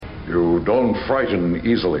You don't frighten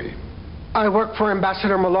easily. I work for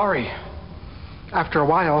Ambassador Malari. After a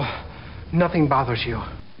while, nothing bothers you.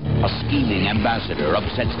 A scheming ambassador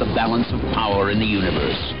upsets the balance of power in the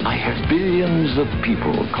universe. I have billions of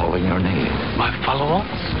people calling your name. My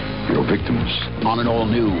follow-ups? Your victims. On an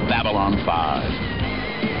all-new Babylon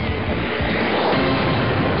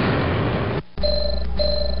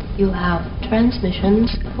 5. You have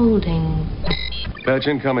transmissions holding. Patch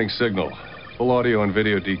incoming signal. Full audio and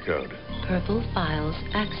video decode. Purple files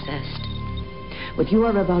accessed. What you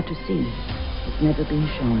are about to see has never been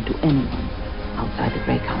shown to anyone outside the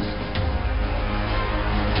Break House.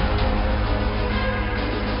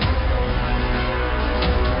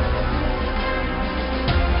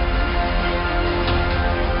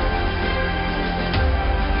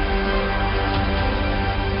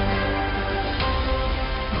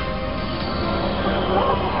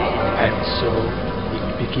 And so it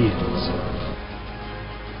begins.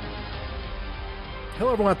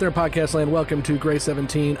 Hello, everyone out there in podcast land. Welcome to Gray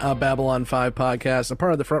 17, a Babylon 5 podcast, a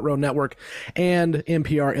part of the Front Row Network and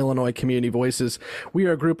NPR Illinois Community Voices. We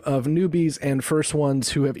are a group of newbies and first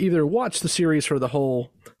ones who have either watched the series for the whole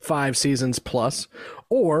 5 seasons plus,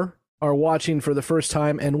 or are watching for the first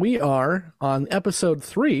time, and we are on episode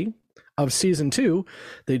 3 of season 2,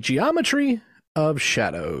 The Geometry of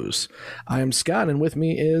Shadows. I am Scott, and with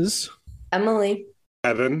me is... Emily.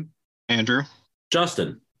 Evan. Andrew.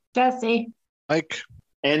 Justin. Jesse. Mike.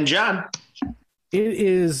 And John. It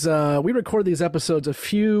is, we record these episodes a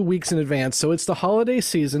few weeks in advance, so it's the holiday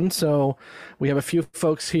season, so we have a few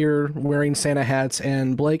folks here wearing Santa hats,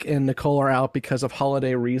 and Blake and Nicole are out because of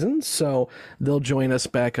holiday reasons, so they'll join us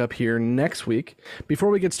back up here next week. Before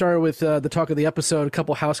we get started with the talk of the episode, a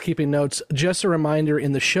couple housekeeping notes. Just a reminder,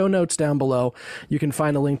 in the show notes down below, you can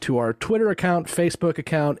find a link to our Twitter account, Facebook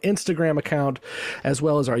account, Instagram account, as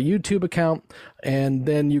well as our YouTube account. And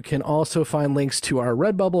then you can also find links to our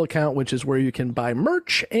Redbubble account, which is where you can buy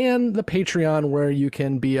merch, and the Patreon, where you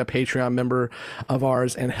can be a Patreon member of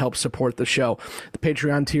ours and help support the show. The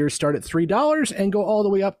Patreon tiers start at $3 and go all the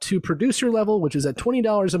way up to producer level, which is at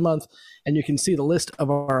 $20 a month. And you can see the list of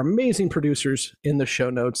our amazing producers in the show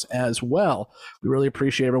notes as well. We really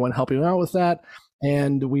appreciate everyone helping out with that.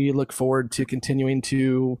 And we look forward to continuing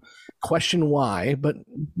to question why, but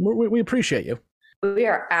we appreciate you. We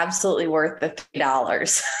are absolutely worth the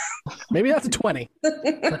 $3. Maybe that's a 20.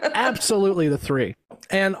 But absolutely the 3.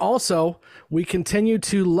 And also, we continue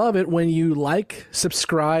to love it when you like,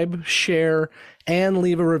 subscribe, share, and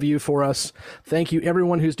leave a review for us. Thank you,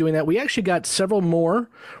 everyone who's doing that. We actually got several more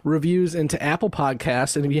reviews into Apple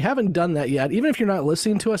Podcasts, and if you haven't done that yet, even if you're not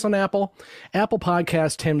listening to us on Apple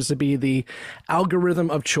Podcast tends to be the algorithm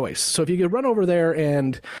of choice. So if you could run over there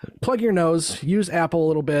and plug your nose, use Apple a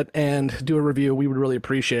little bit, and do a review, we would really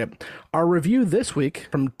appreciate it. Our review this week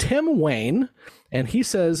from Tim Wayne, and he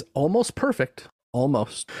says, almost perfect.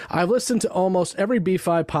 Almost. I've listened to almost every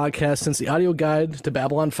B5 podcast since the audio guide to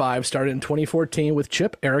Babylon 5 started in 2014 with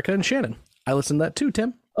Chip, Erica, and Shannon. I listened to that too,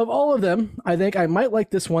 Tim. Of all of them, I think I might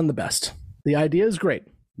like this one the best. The idea is great.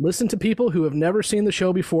 Listen to people who have never seen the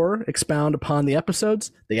show before expound upon the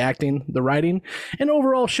episodes, the acting, the writing, and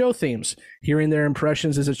overall show themes. Hearing their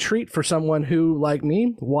impressions is a treat for someone who, like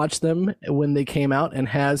me, watched them when they came out and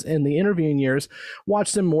has, in the interviewing years,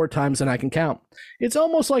 watched them more times than I can count. It's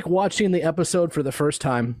almost like watching the episode for the first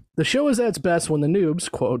time. The show is at its best when the noobs,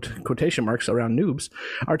 quotation marks around noobs,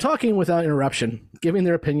 are talking without interruption, giving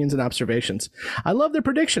their opinions and observations. I love their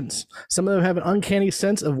predictions. Some of them have an uncanny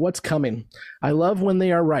sense of what's coming. I love when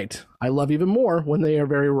they are right. I love even more when they are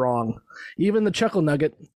very wrong. Even the Chuckle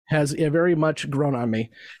Nugget has very much grown on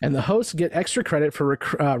me, and the hosts get extra credit for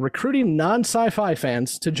recruiting non-sci-fi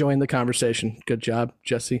fans to join the conversation. Good job,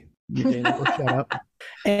 Jesse. Shout out.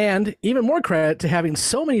 And even more credit to having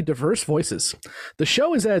so many diverse voices. The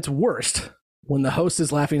show is at its worst when the host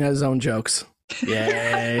is laughing at his own jokes.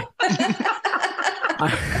 Yay.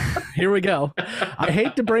 Here we go. I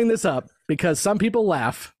hate to bring this up because some people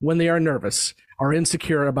laugh when they are nervous or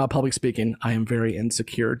insecure about public speaking. I am very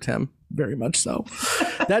insecure, Tim. Very much so.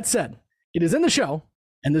 That said, it is in the show,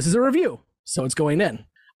 and this is a review, so it's going in.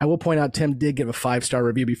 I will point out Tim did give a 5-star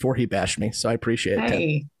review before he bashed me, so I appreciate it,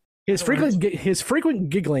 Tim. His frequent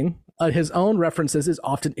giggling at his own references is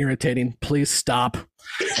often irritating. Please stop.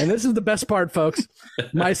 And this is the best part, folks.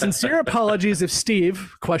 My sincere apologies if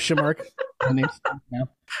Steve, question mark, my name's Steve now,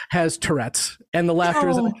 has Tourette's, and the laughter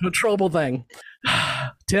is an uncontrollable thing.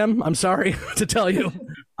 Tim, I'm sorry to tell you,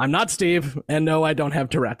 I'm not Steve, and no, I don't have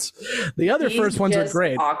Tourette's. The other first ones are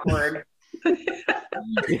great. Awkward.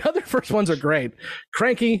 The other first ones are great.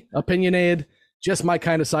 Cranky, opinionated, just my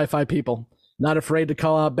kind of sci-fi people. Not afraid to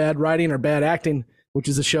call out bad writing or bad acting. which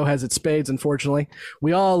is a show has its spades, unfortunately.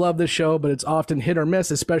 We all love this show, but it's often hit or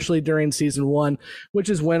miss, especially during season 1, which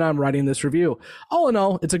is when I'm writing this review. All in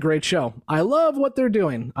all, it's a great show. I love what they're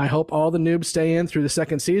doing. I hope all the noobs stay in through the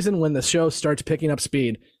second season when the show starts picking up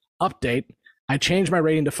speed. Update. I changed my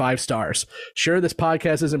rating to 5 stars. Sure, this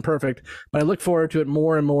podcast isn't perfect, but I look forward to it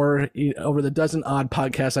more and more over the dozen odd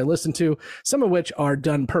podcasts I listen to, some of which are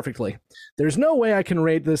done perfectly. There's no way I can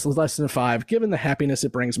rate this less than 5, given the happiness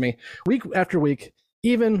it brings me week after week,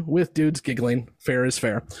 even with dudes giggling. Fair is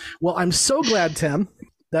fair. Well, I'm so glad, Tim,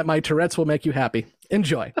 that my Tourette's will make you happy.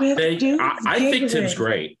 Enjoy. I think Tim's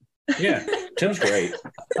great. Yeah, Tim's great.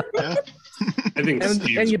 Yeah. I think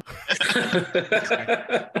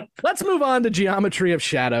Let's move on to Geometry of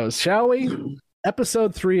Shadows, shall we?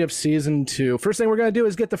 Episode 3 of season 2. First thing we're going to do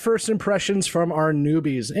is get the first impressions from our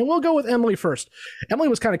newbies. And we'll go with Emily first. Emily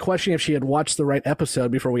was kind of questioning if she had watched the right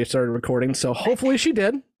episode before we started recording, so hopefully she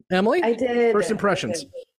did. Emily? I did. First impressions.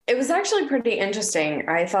 It was actually pretty interesting.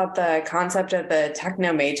 I thought the concept of the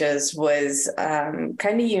techno mages was kind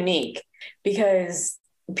of unique because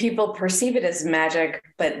people perceive it as magic,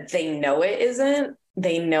 but they know it isn't.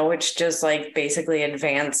 They know it's just like basically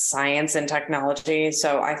advanced science and technology.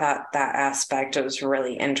 So I thought that aspect was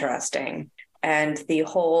really interesting. And the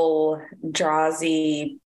whole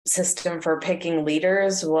Drazi system for picking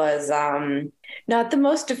leaders was not the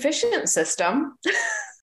most efficient system.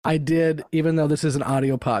 I did, even though this is an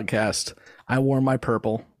audio podcast, I wore my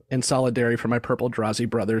purple in solidarity for my purple Drazi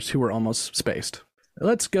brothers who were almost spaced.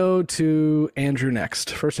 Let's go to Andrew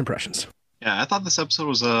next. First impressions. Yeah, I thought this episode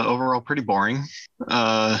was overall pretty boring.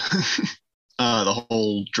 The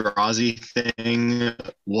whole Drazi thing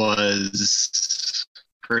was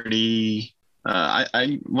pretty...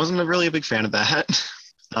 I wasn't really a big fan of that.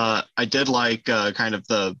 I did like kind of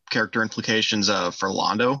the character implications for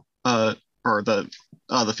Londo, or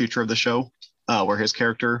the future of the show, where his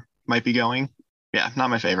character might be going. Yeah, not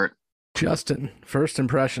my favorite. Justin, first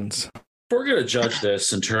impressions. If we're going to judge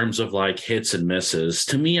this in terms of like hits and misses,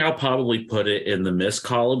 to me, I'll probably put it in the miss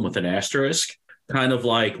column with an asterisk, kind of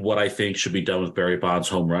like what I think should be done with Barry Bonds'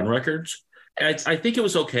 home run records. I think it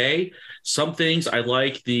was okay. Some things I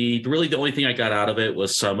like. The only thing I got out of it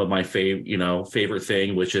was some of my favorite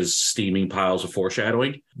thing, which is steaming piles of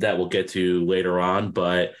foreshadowing that we'll get to later on.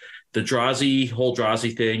 But the whole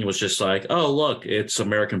Drazi thing was just like, oh, look, it's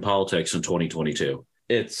American politics in 2022.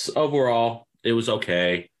 Overall, it was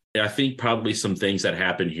okay. I think probably some things that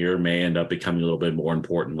happen here may end up becoming a little bit more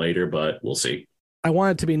important later, but we'll see. I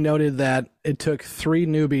want it to be noted that it took 3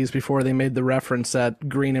 newbies before they made the reference that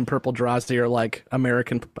green and purple Drazi are like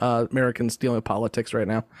Americans dealing with politics right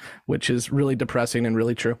now, which is really depressing and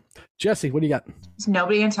really true. Jesse, what do you got?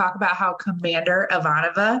 Nobody can talk about how Commander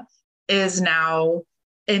Ivanova is now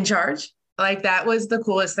in charge. Like, that was the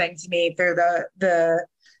coolest thing to me through the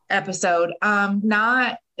episode.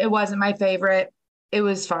 It wasn't my favorite. It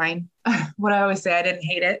was fine. What I always say, I didn't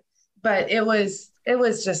hate it, but it was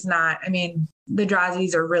just not. I mean, the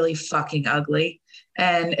Drazis are really fucking ugly.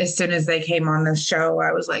 And as soon as they came on the show,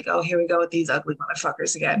 I was like, oh, here we go with these ugly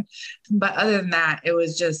motherfuckers again. But other than that, it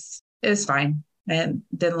was fine. And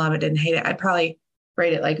didn't love it, didn't hate it. I'd probably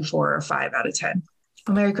rate it like a 4 or 5 out of 10.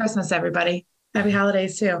 Well, Merry Christmas, everybody. Happy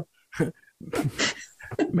holidays too.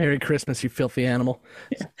 Merry Christmas, you filthy animal.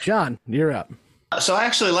 John, you're up. So I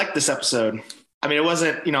actually liked this episode. I mean, it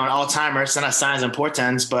wasn't, an all-timer. It's not signs and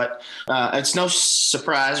portents, but it's no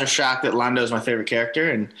surprise or shock that Londo is my favorite character,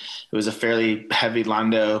 and it was a fairly heavy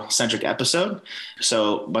Londo-centric episode.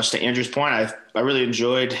 So much to Andrew's point, I really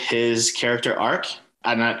enjoyed his character arc.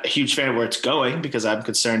 I'm not a huge fan of where it's going because I'm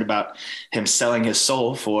concerned about him selling his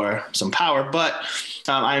soul for some power, but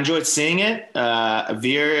I enjoyed seeing it.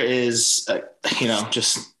 Veer is,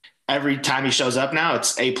 just every time he shows up now,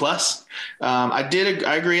 it's A+.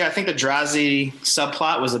 I agree. I think the Drazi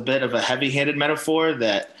subplot was a bit of a heavy-handed metaphor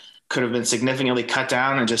that could have been significantly cut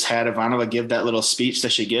down and just had Ivanova give that little speech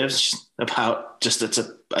that she gives about just it's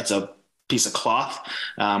a piece of cloth.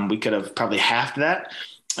 We could have probably halved that.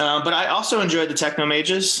 But I also enjoyed the techno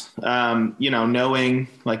mages, knowing,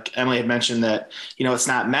 like Emily had mentioned, that, it's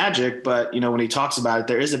not magic, but, when he talks about it,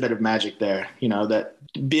 there is a bit of magic there, that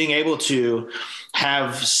being able to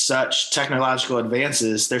have such technological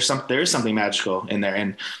advances, there is something magical in there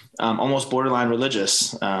and almost borderline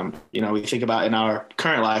religious. We think about in our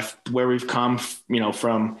current life where we've come,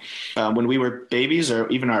 from when we were babies or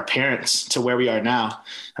even our parents to where we are now.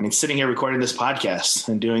 I mean, sitting here recording this podcast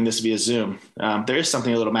and doing this via Zoom, there is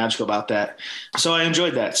something a little magical about that. So I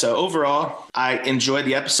enjoyed that. So overall, I enjoyed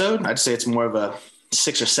the episode. I'd say it's more of a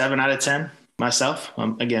 6 or 7 out of 10 myself.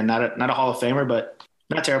 Again, not a Hall of Famer, but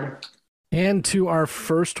not terrible. And to our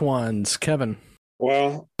first ones, Kevin.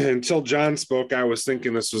 Well, until John spoke, I was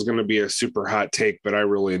thinking this was going to be a super hot take, but I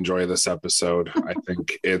really enjoy this episode. I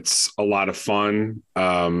think it's a lot of fun.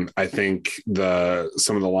 I think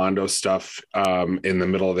some of the Londo stuff in the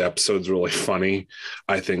middle of the episode is really funny.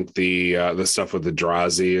 I think the stuff with the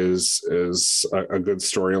Drazi is a good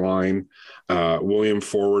storyline. William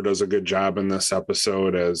Forward does a good job in this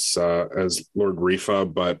episode as Lord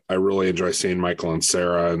Rifa, but I really enjoy seeing Michael and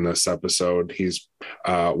Sarah in this episode. He's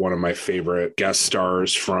one of my favorite guest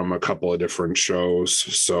stars from a couple of different shows.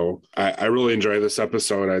 So I really enjoy this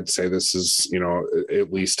episode. I'd say this is,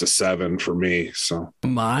 at least a 7 for me. So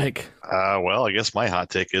Mike. Well, I guess my hot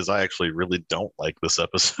take is I actually really don't like this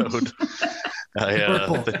episode.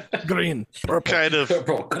 Purple, green,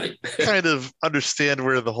 purple, kind of understand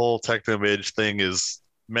where the whole Technomage thing is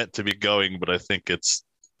meant to be going, but I think it's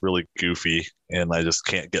really goofy and I just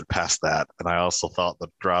can't get past that. And I also thought the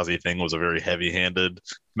Drazi thing was a very heavy-handed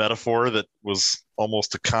metaphor that was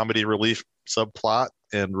almost a comedy relief subplot.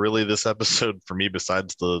 And really this episode for me,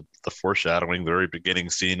 besides the foreshadowing, the very beginning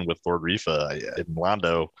scene with Lord Rifa in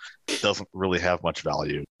Londo, doesn't really have much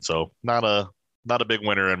value. So not a big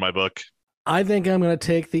winner in my book. I think I'm going to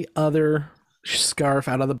take the other scarf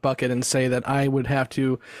out of the bucket and say that I would have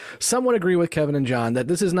to somewhat agree with Kevin and John that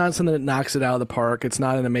this is not something that knocks it out of the park. It's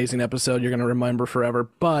not an amazing episode you're going to remember forever,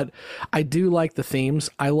 but I do like the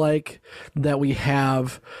themes. I like that we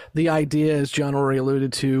have the idea, as John already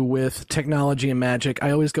alluded to, with technology and magic.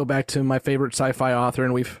 I always go back to my favorite sci-fi author,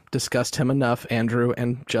 and we've discussed him enough, Andrew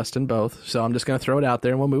and Justin both, so I'm just going to throw it out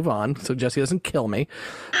there and we'll move on so Jesse doesn't kill me.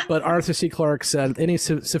 But Arthur C. Clarke said any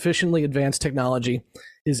sufficiently advanced technology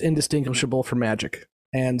is indistinguishable from magic.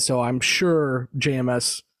 And so I'm sure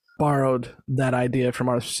JMS borrowed that idea from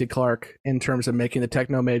Arthur C. Clarke in terms of making the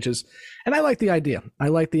Technomages. And I like the idea. I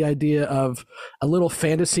like the idea of a little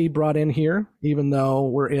fantasy brought in here, even though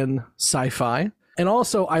we're in sci-fi. And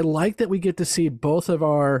also, I like that we get to see both of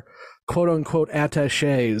our quote-unquote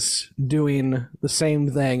attachés doing the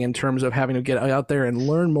same thing in terms of having to get out there and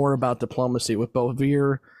learn more about diplomacy with both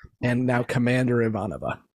Veer and now Commander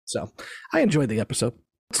Ivanova. So I enjoyed the episode.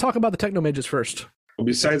 Let's talk about the Technomages first.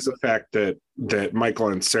 Besides the fact that Michael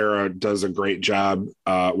and Sarah does a great job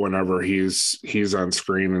whenever he's on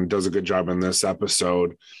screen and does a good job in this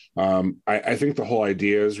episode, I think the whole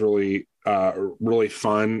idea is really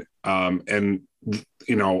fun. And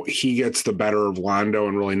he gets the better of Londo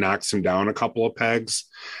and really knocks him down a couple of pegs.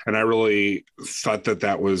 And I really thought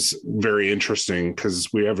that was very interesting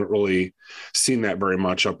because we haven't really seen that very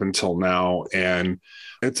much up until now. And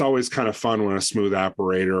it's always kind of fun when a smooth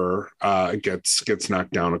operator gets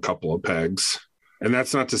knocked down a couple of pegs. And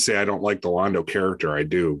that's not to say I don't like the Londo character. I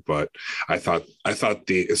do, but I thought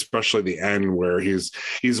especially the end where he's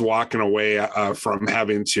walking away from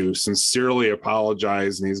having to sincerely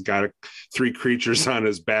apologize, and he's got 3 creatures on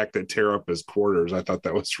his back that tear up his quarters. I thought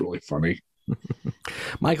that was really funny.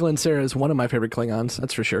 Michael and Sarah is one of my favorite Klingons,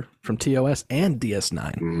 that's for sure, from TOS and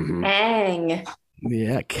DS9. Mm-hmm. Dang.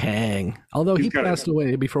 Yeah, Kang. Although he passed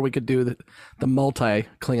away before we could do the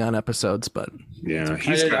multi-Klingon episodes, but yeah,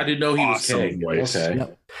 I didn't know he was Kang. Voice. Okay.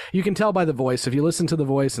 Yep. You can tell by the voice. If you listen to the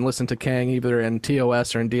voice and listen to Kang either in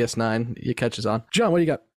TOS or in DS9, it catches on. John, what do you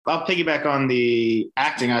got? I'll piggyback on the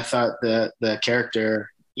acting. I thought the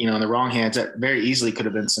character, in the wrong hands, that very easily could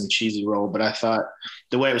have been some cheesy role, but I thought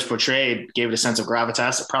the way it was portrayed gave it a sense of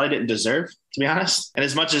gravitas it probably didn't deserve, to be honest. And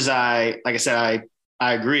as much as I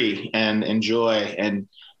agree and enjoy and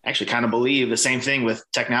actually kind of believe the same thing with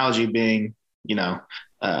technology being,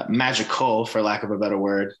 magical, for lack of a better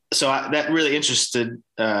word. So that really interested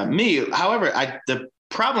me. However, the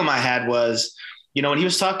problem I had was, when he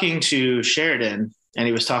was talking to Sheridan and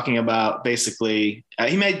he was talking about basically,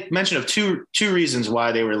 he made mention of two reasons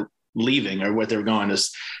why they were leaving or what they were going,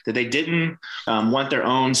 is that they didn't want their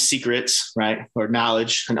own secrets, right, or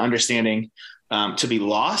knowledge and understanding to be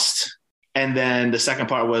lost. And then the second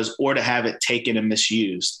part was, or to have it taken and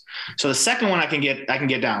misused. So the second one I can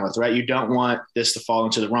get down with, right? You don't want this to fall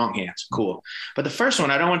into the wrong hands. Cool. But the first one,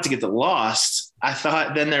 I don't want it to get lost. I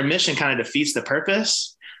thought then their mission kind of defeats the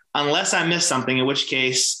purpose, unless I missed something, in which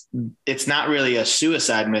case it's not really a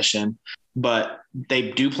suicide mission, but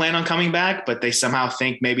they do plan on coming back, but they somehow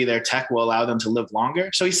think maybe their tech will allow them to live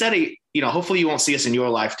longer. So he said, hopefully you won't see us in your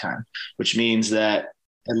lifetime, which means that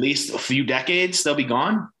at least a few decades they'll be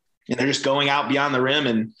gone. And they're just going out beyond the rim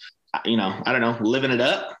and, I don't know, living it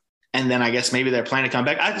up. And then I guess maybe they're planning to come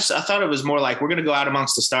back. I thought it was more like, we're going to go out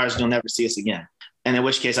amongst the stars and you'll never see us again. And in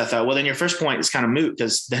which case I thought, well, then your first point is kind of moot,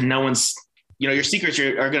 because then no one's your secrets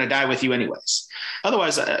are going to die with you anyways.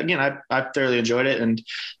 Otherwise, again, I thoroughly enjoyed it. And,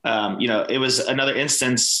 it was another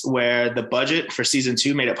instance where the budget for season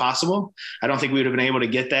 2 made it possible. I don't think we would have been able to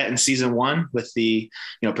get that in season 1 with the,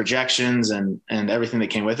 projections and everything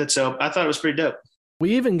that came with it. So I thought it was pretty dope.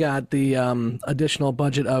 We even got the additional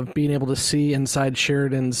budget of being able to see inside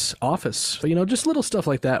Sheridan's office. Just little stuff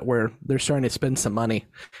like that where they're starting to spend some money.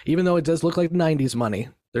 Even though it does look like 90s money,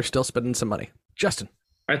 they're still spending some money. Justin.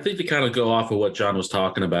 I think to kind of go off of what John was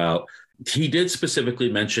talking about, he did specifically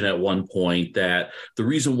mention at one point that the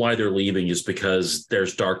reason why they're leaving is because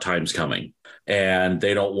there's dark times coming and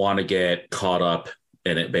they don't want to get caught up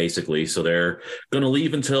in it, basically. So they're going to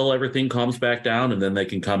leave until everything calms back down, and then they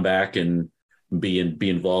can come back and be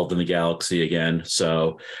involved in the galaxy again.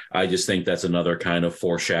 So I just think that's another kind of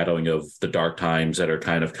foreshadowing of the dark times that are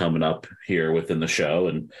kind of coming up here within the show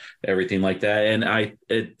and everything like that. And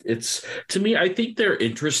it's to me, I think they're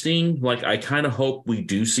interesting. Like, I kind of hope we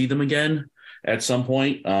do see them again at some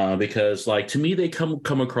point, because like, to me, they come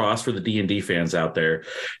across, for the D&D fans out there,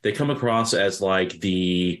 they come across as like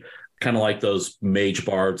the kind of like those mage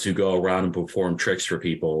bards who go around and perform tricks for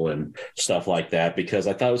people and stuff like that, because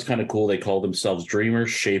I thought it was kind of cool. They called themselves dreamers,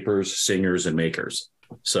 shapers, singers, and makers.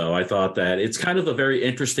 So I thought that it's kind of a very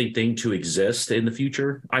interesting thing to exist in the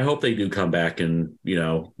future. I hope they do come back and,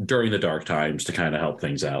 during the dark times to kind of help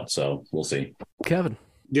things out. So we'll see. Kevin.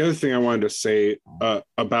 The other thing I wanted to say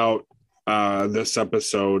about this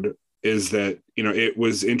episode is that, it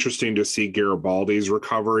was interesting to see Garibaldi's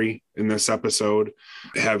recovery in this episode,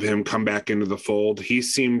 have him come back into the fold. He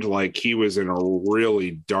seemed like he was in a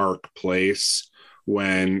really dark place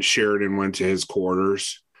when Sheridan went to his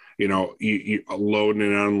quarters. You loading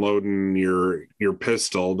and unloading your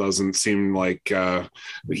pistol doesn't seem like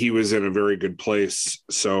he was in a very good place.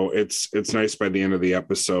 So it's nice by the end of the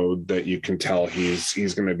episode that you can tell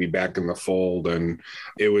he's going to be back in the fold. And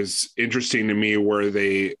it was interesting to me where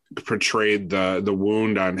they portrayed the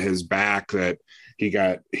wound on his back, that he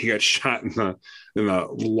got shot in the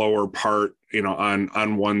lower part,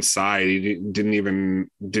 on one side. He didn't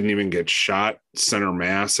even get shot center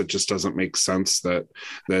mass. It just doesn't make sense that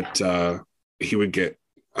he would get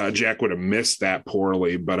Jack would have missed that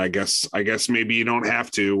poorly, but I guess maybe you don't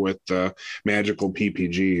have to with the magical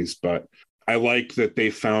PPGs. But I like that they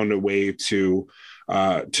found a way to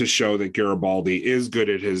show that Garibaldi is good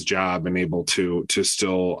at his job and able to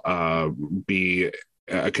still be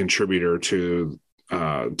a contributor to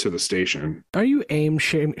the station. Are you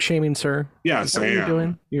shaming, sir? Yes, I am.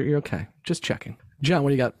 Doing? You're okay. Just checking. John, what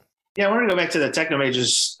do you got? Yeah, I want to go back to the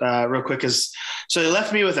Technomages real quick, so they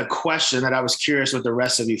left me with a question that I was curious what the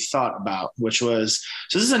rest of you thought about, which was,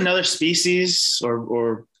 so this is another species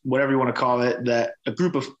or whatever you want to call it, that a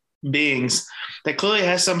group of beings that clearly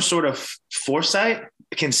has some sort of foresight,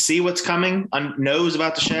 can see what's coming, knows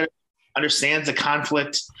about the shadow, understands the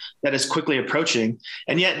conflict that is quickly approaching.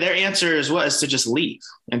 And yet their answer is to just leave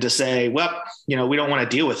and to say, well, we don't want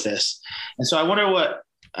to deal with this. And so I wonder what,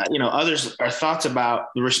 others are thoughts about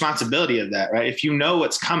the responsibility of that, right? If you know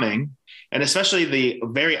what's coming, and especially the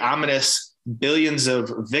very ominous billions of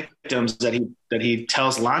victims that he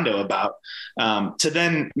tells Londo about, to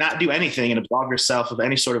then not do anything and absolve yourself of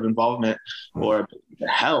any sort of involvement or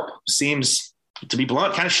help seems, to be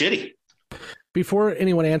blunt, kind of shitty. Before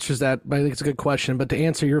anyone answers that, I think it's a good question, but to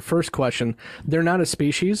answer your first question, they're not a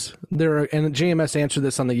species. And JMS answered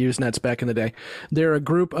this on the Usenets back in the day. They're a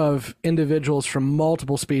group of individuals from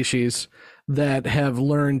multiple species that have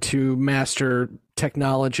learned to master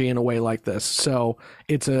technology in a way like this. So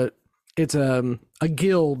it's a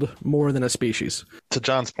guild more than a species. To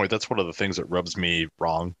John's point, that's one of the things that rubs me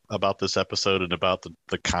wrong about this episode and about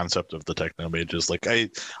the concept of the Technomages. Like,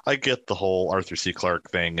 I get the whole Arthur C.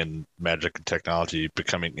 Clarke thing and magic and technology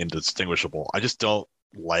becoming indistinguishable. I just don't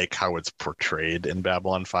like how it's portrayed in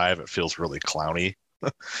Babylon 5. It feels really clowny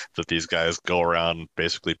that these guys go around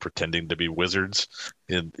basically pretending to be wizards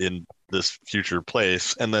in this future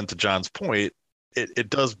place. And then to John's point, it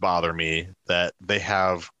does bother me that they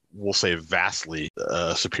have, we'll say, vastly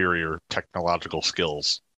superior technological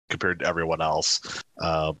skills compared to everyone else.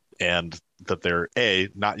 And that they're A,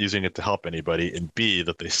 not using it to help anybody, and B,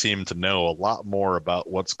 that they seem to know a lot more about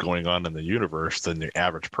what's going on in the universe than the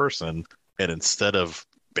average person. And instead of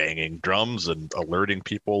banging drums and alerting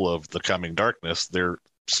people of the coming darkness, their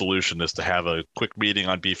solution is to have a quick meeting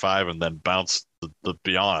on B5 and then bounce the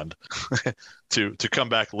beyond to come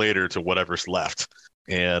back later to whatever's left.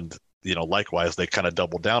 And likewise, they kind of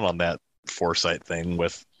double down on that foresight thing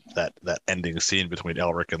with that ending scene between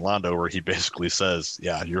Elric and Londo, where he basically says,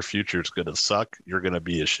 yeah, your future's going to suck. You're going to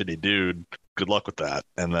be a shitty dude. Good luck with that.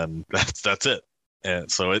 And then that's it.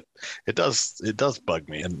 And so it does bug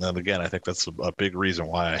me. And again, I think that's a big reason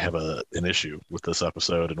why I have an issue with this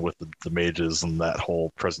episode and with the mages and that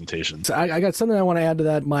whole presentation. So I got something I want to add to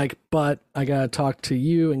that, Mike, but I got to talk to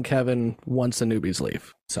you and Kevin once the newbies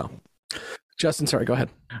leave. So Justin, sorry, go ahead.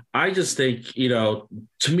 I just think, to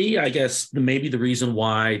me, I guess maybe the reason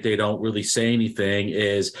why they don't really say anything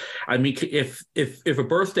is, I mean, if a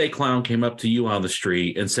birthday clown came up to you on the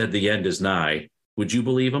street and said the end is nigh, would you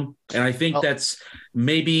believe him? And I think that's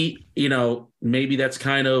maybe that's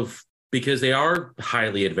kind of because they are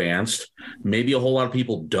highly advanced. Maybe a whole lot of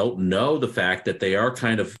people don't know the fact that they are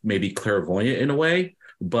kind of maybe clairvoyant in a way.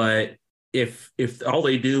 But if all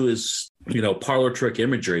they do is, parlor trick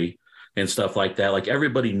imagery and stuff like that, like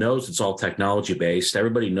everybody knows it's all technology based.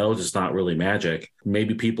 Everybody knows it's not really magic.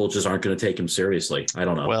 Maybe people just aren't going to take him seriously. I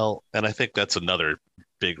don't know. Well, and I think that's another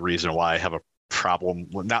big reason why I have a problem,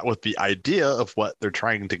 not with the idea of what they're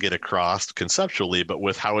trying to get across conceptually, but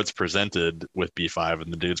with how it's presented with B5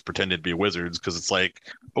 and the dudes pretending to be wizards. Because it's like,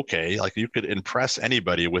 okay, like you could impress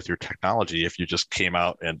anybody with your technology if you just came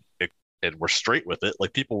out and we're straight with it.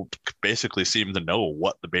 Like people basically seem to know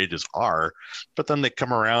what the mages are, but then they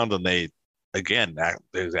come around and they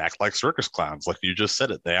act like circus clowns. Like you just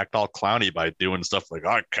said it. They act all clowny by doing stuff like,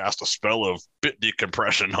 I cast a spell of bit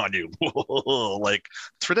decompression on you. Like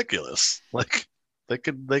it's ridiculous. Like they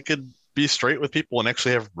could be straight with people and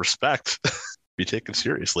actually have respect, be taken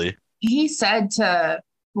seriously. He said to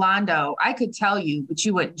Londo, I could tell you, but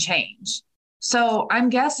you wouldn't change. So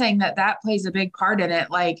I'm guessing that plays a big part in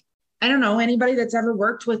it. Like, I don't know, anybody that's ever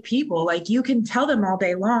worked with people, like you can tell them all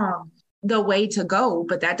day long the way to go,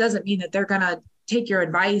 but that doesn't mean that they're going to take your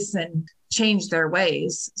advice and change their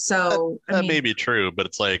ways. So that may be true, but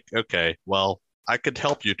it's like, okay, well, I could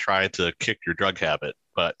help you try to kick your drug habit,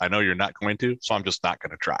 but I know you're not going to, so I'm just not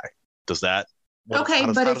going to try. Does that? Okay,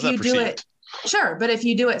 but if you do it, sure. But if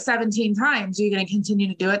you do it 17 times, are you going to continue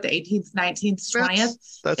to do it the 18th, 19th,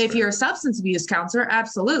 20th? If you're a substance abuse counselor,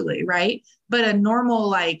 absolutely. Right. But a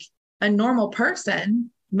normal person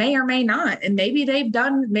may or may not. And maybe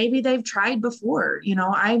they've tried before.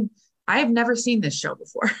 I've never seen this show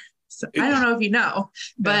before. So I don't know if you know,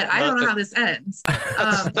 but I don't know how this ends.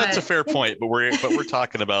 That's a fair point, but we're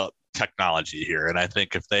talking about technology here. And I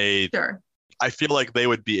think if they, I feel like they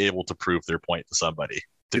would be able to prove their point to somebody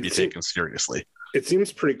to be taken seriously. It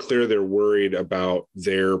seems pretty clear they're worried about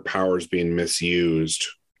their powers being misused.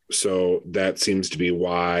 So that seems to be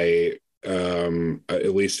why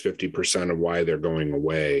at least 50% of why they're going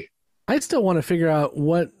away. I still want to figure out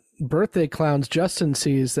what birthday clowns Justin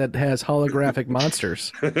sees that has holographic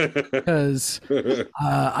monsters, because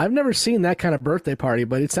I've never seen that kind of birthday party,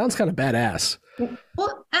 but it sounds kind of badass.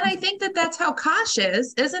 Well, and I think that's how Kosh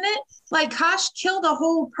is, isn't it? Like Kosh killed a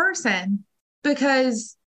whole person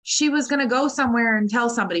because she was going to go somewhere and tell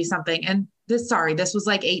somebody something. And this was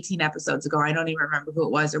like 18 episodes ago. I don't even remember who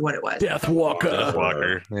it was or what it was.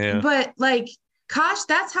 Deathwalker. Yeah. But like Kosh,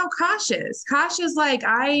 that's how Kosh is. Kosh is like,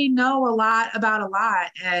 I know a lot about a lot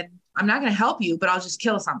and I'm not going to help you, but I'll just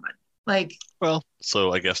kill somebody. Like, well,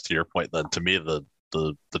 so I guess to your point then, to me, the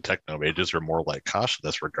techno mages are more like Kosh in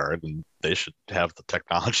this regard, and they should have the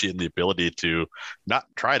technology and the ability to not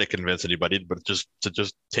try to convince anybody, but just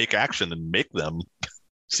take action and make them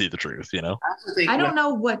see the truth, I don't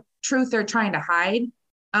know what truth they're trying to hide,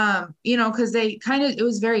 because it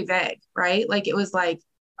was very vague, right? Like it was like,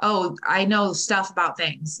 oh, I know stuff about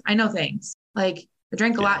things. I know things. Like I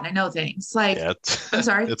drink a lot and I know things. Like, I'm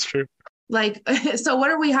sorry. It's true. Like, so what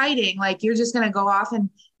are we hiding? Like, you're just going to go off and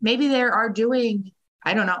maybe they are doing,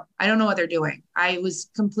 I don't know. I don't know what they're doing. I was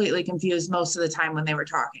completely confused most of the time when they were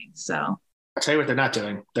talking. So I'll tell you what they're not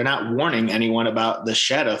doing. They're not warning anyone about the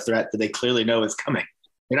shadow threat that they clearly know is coming.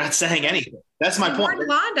 They're not saying anything. That's my point.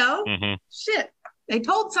 Londo. Mm-hmm. Shit. They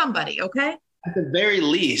told somebody, okay? At the very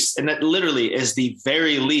least, and that literally is the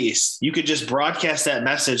very least, you could just broadcast that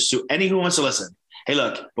message to anyone who wants to listen. Hey,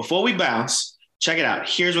 look, before we bounce, check it out.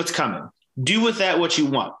 Here's what's coming. Do with that what you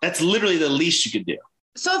want. That's literally the least you could do.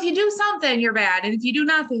 So if you do something, you're bad. And if you do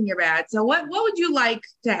nothing, you're bad. So what would you like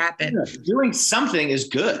to happen? Yeah, doing something is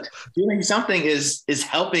good. Doing something is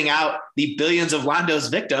helping out the billions of Londo's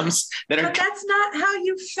victims that are. But that's not how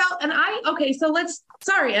you felt. And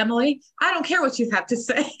sorry, Emily. I don't care what you have to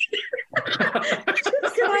say.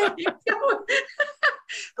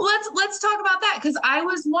 Let's talk about that. Because I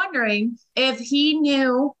was wondering if he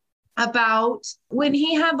knew about when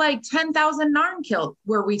he had like 10,000 Narn killed.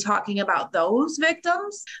 Were we talking about those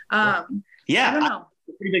victims? Yeah. I don't know.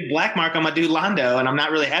 A pretty big black mark on my dude Londo, and I'm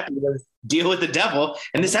not really happy with deal with the devil.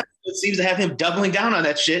 And this episode seems to have him doubling down on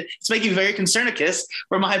that shit. It's making me very concernicus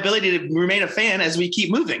for my ability to remain a fan as we keep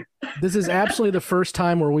moving. This is absolutely the first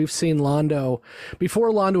time where we've seen Londo,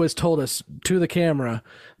 before Londo has told us to the camera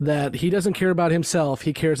that he doesn't care about himself,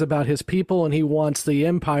 he cares about his people, and he wants the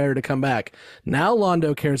Empire to come back. Now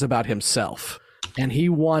Londo cares about himself, and he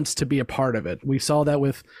wants to be a part of it. We saw that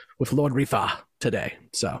with Lord Rifa today.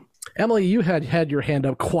 So, Emily, you had your hand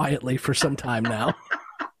up quietly for some time now.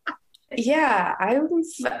 Yeah, I've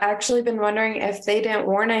actually been wondering if they didn't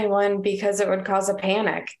warn anyone because it would cause a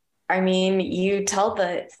panic. I mean, you tell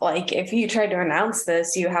if you try to announce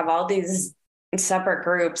this, you have all these separate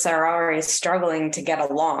groups that are already struggling to get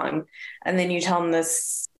along. And then you tell them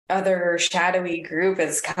this other shadowy group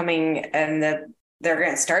is coming and that they're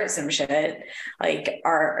going to start some shit. Like,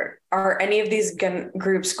 are any of these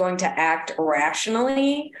groups going to act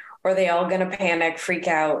rationally? Or are they all going to panic, freak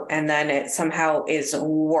out, and then it somehow is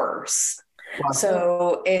worse? Wow.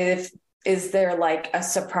 So is there like a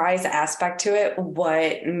surprise aspect to it?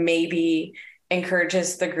 What maybe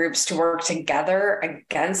encourages the groups to work together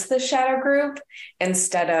against the shadow group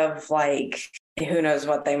instead of like, who knows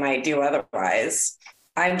what they might do otherwise?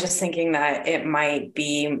 I'm just thinking that it might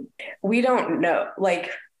be, we don't know,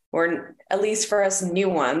 like, we're, at least for us new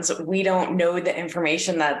ones, we don't know the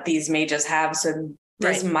information that these mages have. So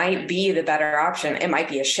this might be the better option. It might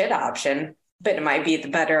be a shit option, but it might be the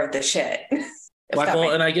better of the shit.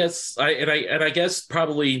 Well, I guess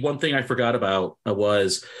probably one thing I forgot about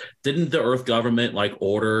was, didn't the Earth government like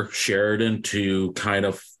order Sheridan to kind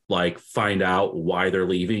of like find out why they're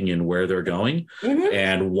leaving and where they're going,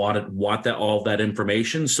 and want that all that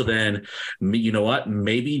information? So then, you know what?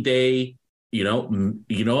 Maybe they,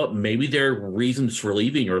 maybe their reasons for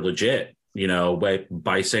leaving are legit.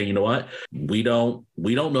 By saying, you know what, we don't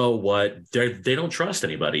know what they don't trust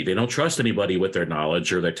anybody. They don't trust anybody with their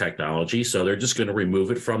knowledge or their technology. So they're just going to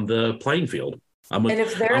remove it from the playing field. I'm going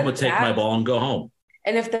to take my ball and go home.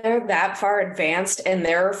 And if they're that far advanced and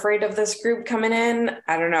they're afraid of this group coming in,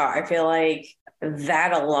 I don't know. I feel like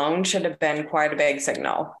that alone should have been quite a big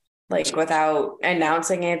signal. Like, without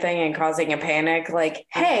announcing anything and causing a panic, like,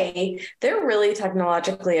 hey, they're really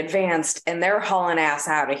technologically advanced and they're hauling ass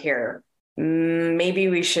out of here. Maybe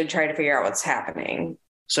we should try to figure out what's happening.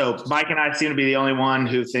 So Mike and I seem to be the only one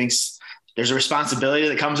who thinks there's a responsibility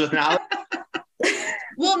that comes with knowledge.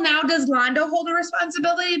 Well, now does Londo hold a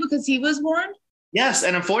responsibility because he was warned? Yes,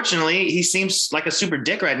 and unfortunately, he seems like a super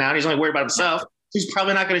dick right now, and he's only worried about himself. He's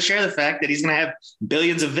probably not going to share the fact that he's going to have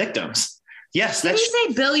billions of victims. Yes, did he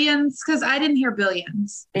say billions? Because I didn't hear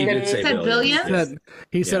billions. He did say billions.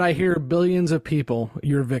 He said, I hear billions of people,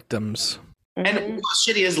 your victims. And what's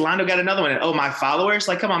shitty is Londo got another one. And, oh, my followers?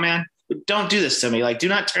 Like, come on, man. Don't do this to me. Like, do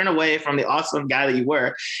not turn away from the awesome guy that you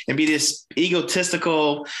were and be this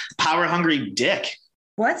egotistical, power-hungry dick.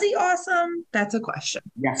 Was he awesome? That's a question.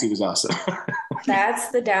 Yes, he was awesome. That's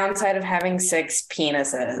the downside of having 6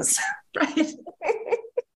 penises. Right.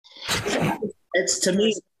 It's, to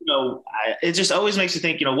me, it just always makes you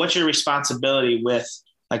think, what's your responsibility with,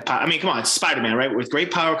 like, I mean, come on, it's Spider-Man, right? With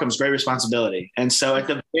great power comes great responsibility. And so at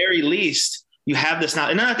the very least, you have this now,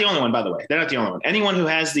 and they're not the only one, by the way. They're not the only one. Anyone who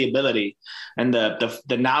has the ability and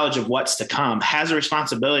the knowledge of what's to come has a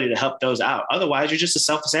responsibility to help those out. Otherwise, you're just a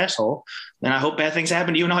selfish asshole. And I hope bad things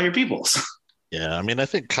happen to you and all your peoples. Yeah, I mean, I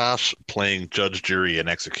think Kosh playing judge, jury, and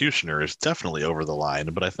executioner is definitely over the line.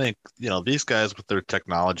 But I think, these guys with their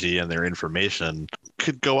technology and their information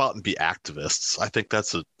could go out and be activists. I think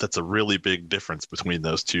that's a really big difference between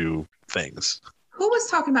those two things. Who was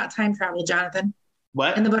talking about time travel, Jonathan?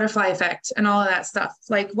 What? And the butterfly effect and all of that stuff.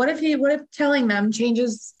 Like, what if telling them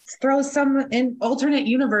throws some in alternate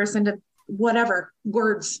universe into whatever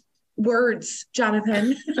words,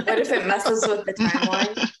 Jonathan? What if it messes with the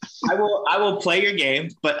timeline? I will play your game,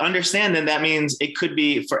 but understand then that means it could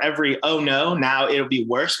be for every, oh no, now it'll be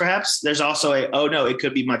worse perhaps. There's also a, oh no, it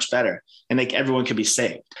could be much better, and like everyone could be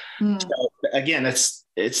saved. So again, it's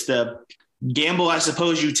the gamble I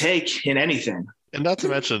suppose you take in anything. And not to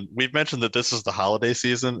mention, we've mentioned that this is the holiday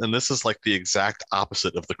season, and this is like the exact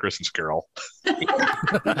opposite of the Christmas Carol.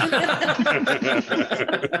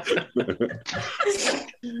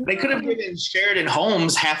 They could have given Sheridan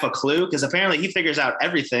Holmes half a clue, because apparently he figures out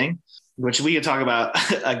everything, which we could talk about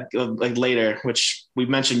like later, which we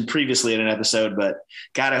mentioned previously in an episode. But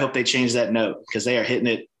God, I hope they change that note, because they are hitting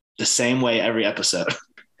it the same way every episode.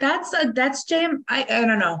 That's JM. I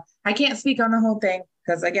don't know. I can't speak on the whole thing,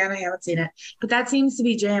 because again, I haven't seen it, but that seems to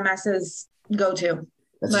be JMS's go-to.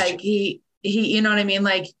 That's like he, you know what I mean?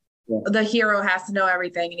 Like the hero has to know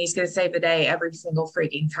everything and he's going to save the day every single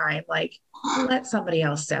freaking time. Like, let somebody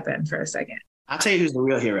else step in for a second. I'll tell you who's the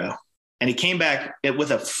real hero. and he came back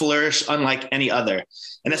with a flourish unlike any other.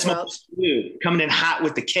 And that's my dude coming in hot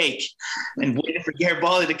with the cake and waiting for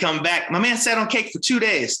Garibaldi to come back. My man sat on cake for 2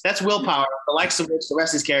 days. That's willpower, the likes of which the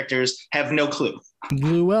rest of these characters have no clue.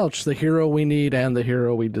 Blue Welch, the hero we need and the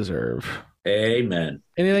hero we deserve. Amen.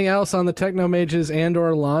 Anything else on the Techno Mages and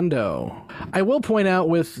Orlando? I will point out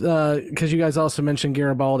with, because you guys also mentioned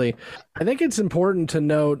Garibaldi, I think it's important to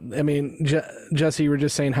note, I mean, Jesse, you were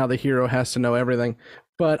just saying how the hero has to know everything,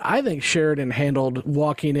 but I think Sheridan handled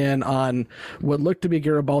walking in on what looked to be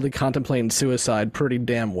Garibaldi contemplating suicide pretty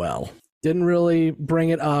damn well. Didn't really bring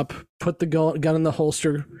it up, put the gun in the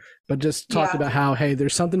holster, but just talked about how, hey,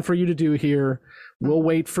 there's something for you to do here. We'll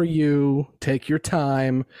wait for you. Take your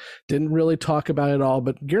time. Didn't really talk about it all,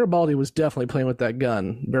 but Garibaldi was definitely playing with that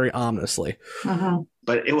gun very ominously.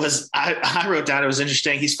 But it was, I wrote down, it was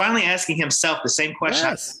interesting. He's finally asking himself the same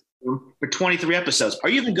question for 23 episodes. Are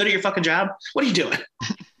you even good at your fucking job? What are you doing?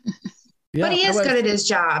 But he is good at his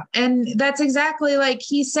job. And that's exactly like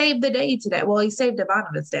he saved the day today. Well, he saved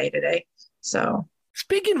Ivanova's day today. So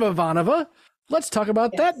speaking of Ivanova, let's talk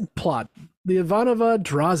about that plot. The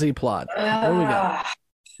Ivanova-Drazi plot. What do we got?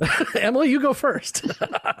 Emily, you go first.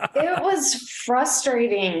 It was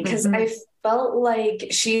frustrating because I felt like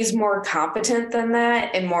she's more competent than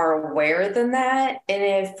that and more aware than that. And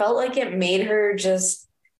it felt like it made her just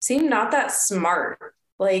seem not that smart.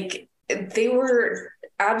 Like they were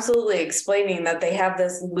absolutely explaining that they have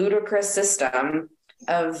this ludicrous system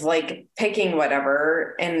of like picking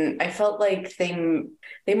whatever. And I felt like they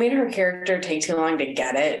made her character take too long to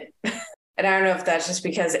get it. And I don't know if that's just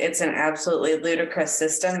because it's an absolutely ludicrous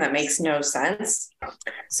system that makes no sense.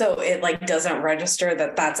 So it like doesn't register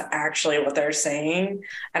that that's actually what they're saying.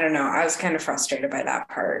 I don't know. I was kind of frustrated by that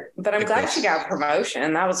part, but I'm glad she got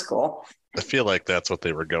promotion. That was cool. I feel like that's what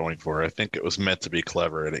they were going for. I think it was meant to be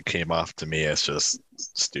clever and it came off to me as just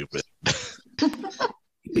stupid.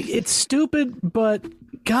 It's stupid, but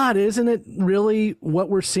God, isn't it really what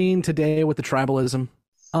we're seeing today with the tribalism?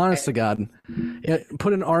 Honest to God.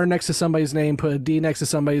 Put an R next to somebody's name, put a D next to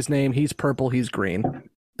somebody's name. He's purple, he's green.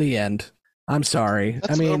 The end. I'm sorry.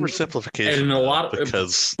 That's an oversimplification. And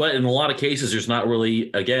but in a lot of cases, there's not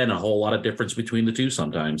really, again, a whole lot of difference between the two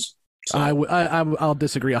sometimes. So. I'll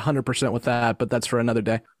disagree 100% with that, but that's for another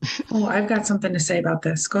day. Oh, I've got something to say about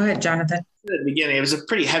this. Go ahead, Jonathan. At the beginning, it was a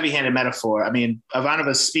pretty heavy-handed metaphor. I mean,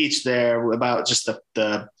 Ivanova's speech there about just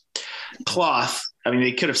the cloth, I mean,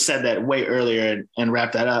 they could have said that way earlier and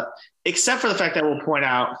wrapped that up, except for the fact that we'll point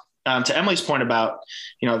out, to Emily's point about,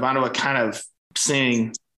 Ivanova kind of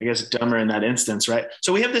seeming, I guess, dumber in that instance, right?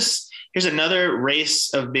 So we have here's another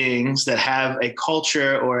race of beings that have a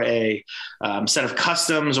culture or a set of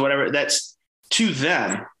customs or whatever that's to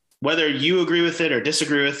them, whether you agree with it or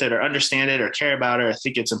disagree with it or understand it or care about it or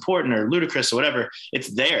think it's important or ludicrous or whatever,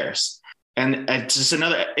 it's theirs. And it's just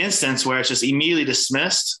another instance where it's just immediately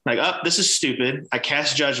dismissed. Like, oh, this is stupid. I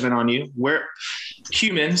cast judgment on you. We're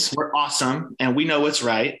humans. We're awesome. And we know what's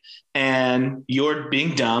right. And you're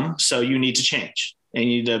being dumb. So you need to change. And you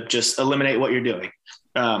need to just eliminate what you're doing.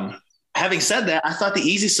 Having said that, I thought the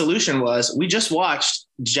easy solution was we just watched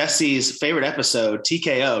Jesse's favorite episode,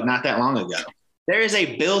 TKO, not that long ago. There is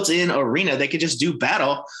a built-in arena. They could just do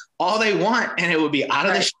battle all they want. And it would be out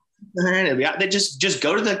of the they just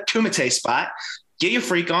go to the Kumite spot, get your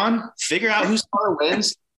freak on, figure out who smaller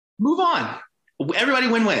wins, move on. Everybody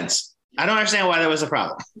wins. I don't understand why that was a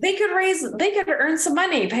problem. They could earn some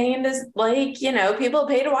money paying to people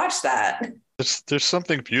pay to watch that. There's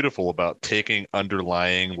something beautiful about taking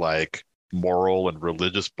underlying moral and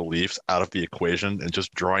religious beliefs out of the equation and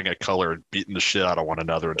just drawing a color and beating the shit out of one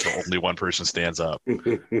another until only one person stands up.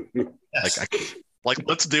 Yes.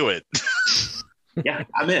 Let's do it. Yeah,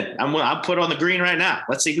 I'm in. I'll put on the green right now.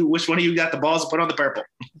 Let's see which one of you got the balls to put on the purple.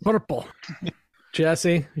 Purple.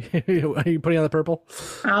 Jesse, are you putting on the purple?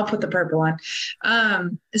 I'll put the purple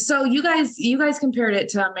on. So you guys compared it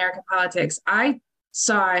to American politics. I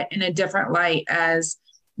saw it in a different light as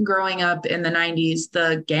growing up in the 90s,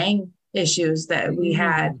 the gang issues that we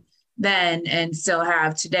had then and still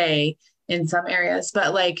have today in some areas,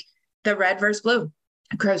 but the red versus blue.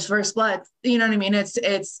 Crips versus blood, you know what I mean?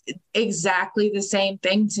 It's exactly the same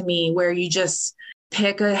thing to me, where you just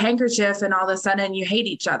pick a handkerchief and all of a sudden you hate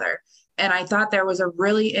each other. And I thought there was a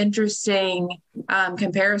really interesting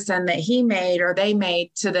comparison that he made or they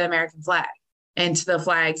made to the American flag and to the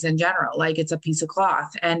flags in general. Like, it's a piece of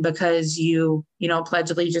cloth, and because you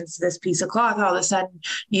pledge allegiance to this piece of cloth, all of a sudden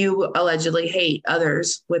you allegedly hate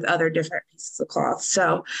others with other different pieces of cloth.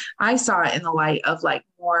 So I saw it in the light of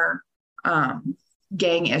more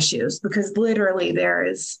gang issues, because literally there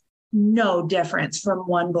is no difference from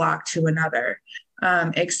one block to another.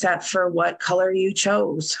 except for what color you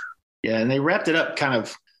chose. Yeah, and they wrapped it up kind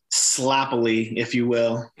of sloppily, if you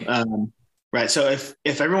will. Right. So if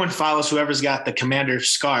everyone follows whoever's got the commander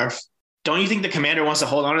scarf, don't you think the commander wants to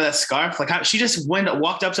hold on to that scarf? Like she just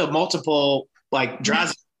walked up to multiple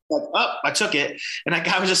Drazi, like, oh, I took it. And that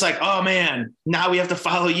guy was just like, oh man, now we have to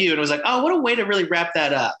follow you. And it was like, oh, what a way to really wrap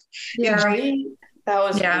that up. Yeah. That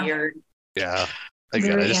was weird. Yeah.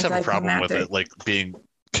 Again, I just have a problem with anticlimactic. it like being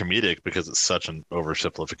comedic because it's such an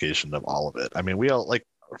oversimplification of all of it. I mean, we all like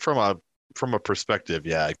from a perspective,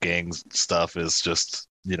 yeah, gangs stuff is just,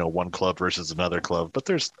 one club versus another club, but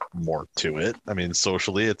there's more to it. I mean,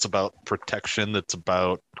 socially, it's about protection. It's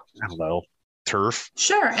about, I don't know, turf.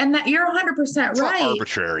 Sure. And that you're 100% It's right. not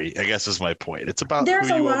arbitrary, I guess is my point. It's about There's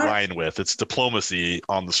who a you lot- align with. It's diplomacy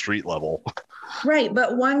on the street level. Right.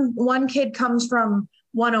 But one kid comes from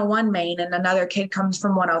 101 Maine and another kid comes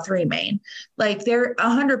from 103 Maine. Like they're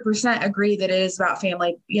 100% agree that it is about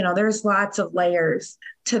family. There's lots of layers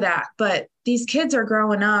to that, but these kids are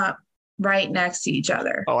growing up right next to each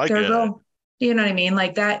other. Oh, I They're get it. You know what I mean?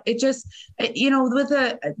 Like that, with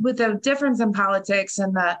the difference in politics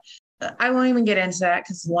and I won't even get into that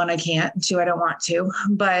because one, I can't, and two, I don't want to,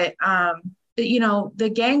 but,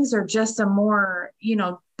 the gangs are just a more,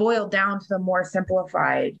 boiled down to the more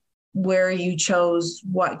simplified where you chose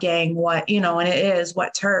what gang, what, and it is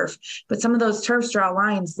what turf, but some of those turfs draw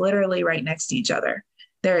lines literally right next to each other.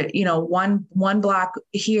 They're, one block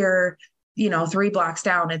here, 3 blocks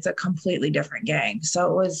down, it's a completely different gang.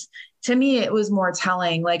 So to me, it was more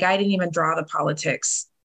telling. Like I didn't even draw the politics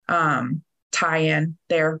tie-in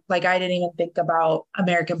there. Like I didn't even think about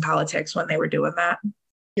American politics when they were doing that. You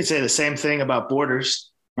could say the same thing about borders,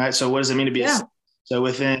 right? So what does it mean to be so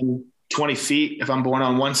within 20 feet, if I'm born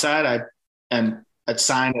on one side, I'd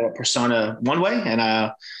sign a persona one way and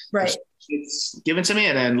right. It's given to me,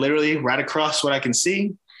 and then literally right across what I can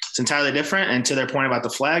see, it's entirely different. And to their point about the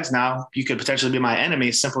flags, now you could potentially be my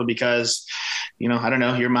enemy simply because, I don't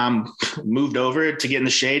know, your mom moved over to get in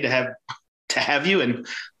the shade to have you, and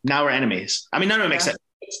now we're enemies. I mean, none of it makes sense.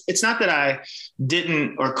 It's not that I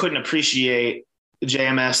didn't or couldn't appreciate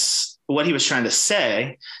JMS, what he was trying to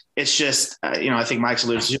say. It's just, I think Mike's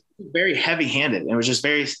alluded to, very heavy-handed, and it was just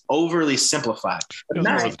very overly simplified. It was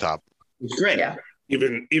over the top. It was great. Yeah.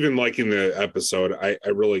 Even liking the episode, I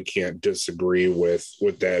really can't disagree with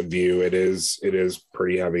that view. It is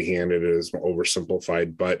pretty heavy-handed. It is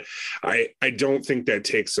oversimplified, but I don't think that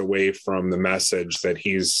takes away from the message that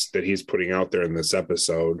he's putting out there in this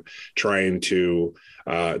episode, trying to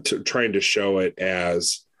show it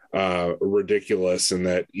as ridiculous and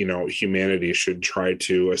that humanity should try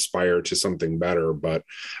to aspire to something better. But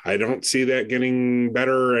I don't see that getting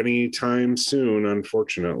better anytime soon,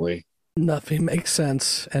 unfortunately. Nothing makes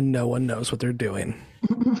sense, and no one knows what they're doing.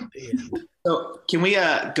 So can we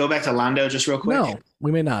go back to Lando just real quick? No,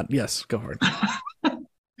 we may not. Yes, go for it.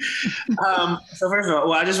 So first of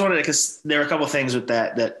all, I just wanted to, because there were a couple of things with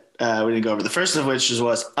that we didn't go over. The first of which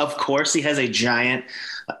was, of course, he has a giant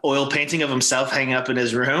oil painting of himself hanging up in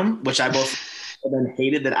his room, which I both then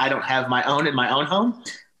hated that I don't have my own in my own home.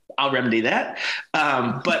 I'll remedy that.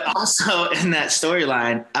 But also in that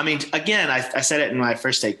storyline, I mean, again, I said it in my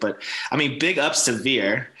first take, but I mean, big ups to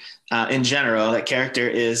Veer. In general, that character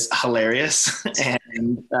is hilarious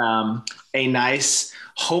and a nice,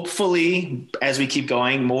 hopefully, as we keep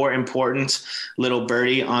going, more important little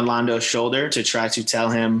birdie on Lando's shoulder to try to tell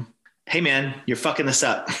him, hey man, you're fucking this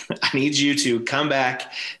up. I need you to come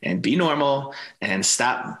back and be normal and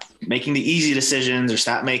stop making the easy decisions or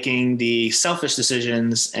stop making the selfish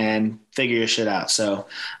decisions and figure your shit out. So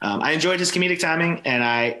I enjoyed his comedic timing, and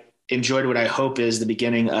I enjoyed what I hope is the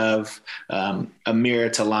beginning of a mirror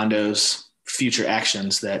to Lando's future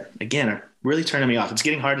actions that, again, are really turning me off. It's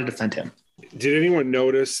getting hard to defend him. Did anyone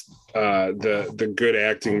notice the good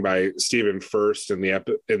acting by Stephen Furst in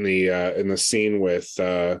the scene with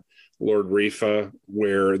Lord Rifa,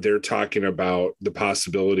 where they're talking about the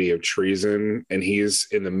possibility of treason, and he's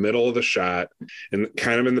in the middle of the shot and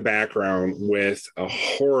kind of in the background with a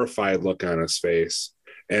horrified look on his face.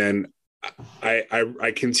 And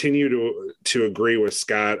I continue to agree with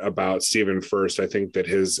Scott about Stephen Furst. I think that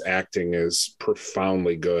his acting is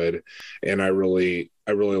profoundly good, and I really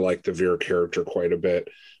like the Veer character quite a bit.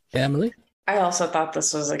 Emily? I also thought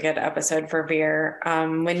this was a good episode for Veer.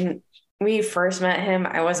 When we first met him,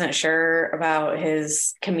 I wasn't sure about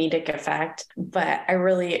his comedic effect, but I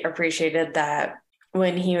really appreciated that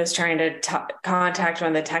when he was trying to contact one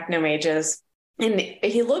of the techno mages, and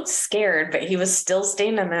he looked scared, but he was still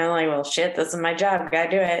standing there like, well, shit, this is my job. Gotta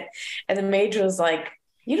do it. And the mage was like,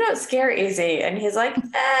 you don't scare easy. And he's like,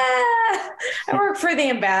 I work for the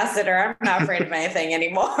ambassador. I'm not afraid of anything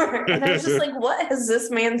anymore. And I was just like, what has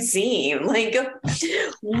this man seen? Like,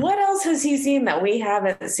 what else has he seen that we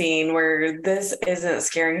haven't seen where this isn't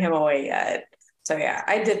scaring him away yet? So yeah,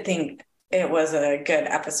 I did think it was a good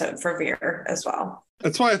episode for Veer as well.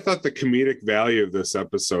 That's why I thought the comedic value of this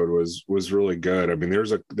episode was really good. I mean,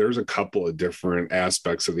 there's a couple of different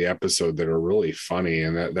aspects of the episode that are really funny,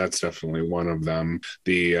 and that's definitely one of them.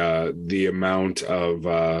 The amount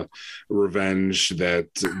of revenge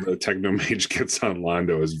that the Technomage gets on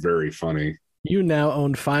Londo is very funny. You now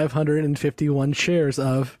own 551 shares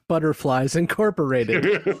of Butterflies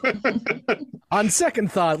Incorporated. On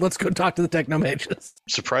second thought, let's go talk to the Technomages.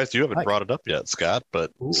 Surprised you haven't brought it up yet, Scott.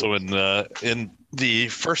 But so in the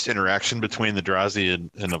first interaction between the Drazi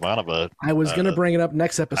and Ivanova, I was going to bring it up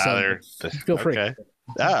next episode. Feel free. Okay.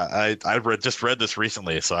 Yeah, I just read this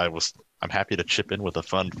recently, so I'm happy to chip in with a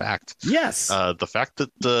fun fact. Yes. The fact that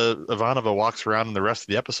Ivanova walks around in the rest of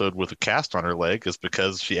the episode with a cast on her leg is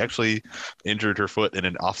because she actually injured her foot in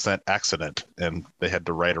an offset accident, and they had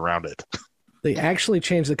to write around it. They actually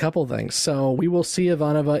changed a couple things. So we will see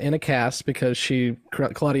Ivanova in a cast because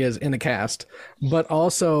Claudia is in a cast, but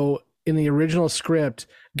also in the original script,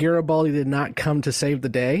 Garibaldi did not come to save the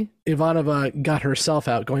day. Ivanova got herself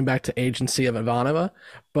out, going back to agency of Ivanova,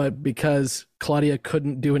 but because Claudia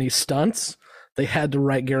couldn't do any stunts, they had to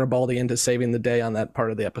write Garibaldi into saving the day on that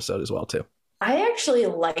part of the episode as well, too. I actually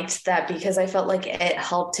liked that because I felt like it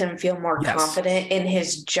helped him feel more confident in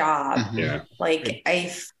his job. Yeah. Like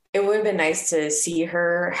it would have been nice to see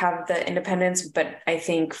her have the independence, but I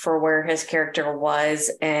think for where his character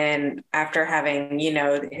was, and after having,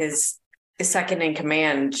 his second in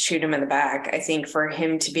command shoot him in the back, I think for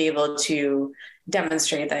him to be able to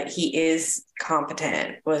demonstrate that he is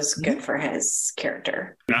competent was good for his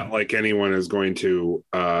character. Not like anyone is going to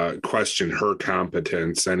question her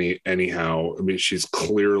competence anyhow. I mean, she's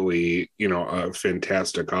clearly, a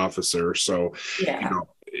fantastic officer. So,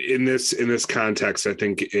 in this context, I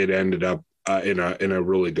think it ended up in a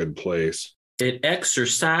really good place. It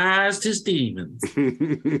exercised his demons.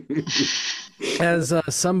 As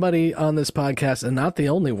somebody on this podcast, and not the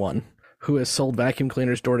only one, who has sold vacuum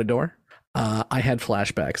cleaners door to door, I had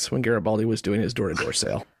flashbacks when Garibaldi was doing his door to door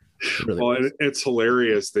sale. It's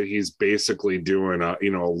hilarious that he's basically doing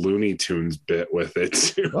a Looney Tunes bit with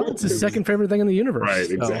it. Well, it's his second favorite thing in the universe. Right,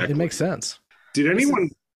 exactly. So it makes sense. Did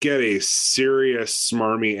anyone get a serious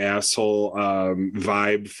smarmy asshole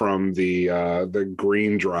vibe from the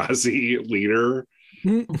Green Drazi leader?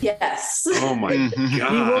 Yes. Oh my god! He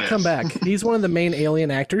will come back. He's one of the main alien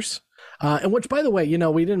actors. And which, by the way,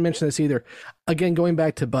 we didn't mention this either. Again, going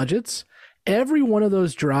back to budgets, every one of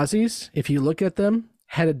those Drazis, if you look at them,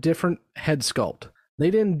 had a different head sculpt. They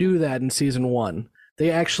didn't do that in season 1. They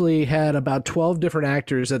actually had about 12 different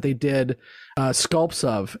actors that they did sculpts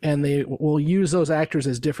of, and they will use those actors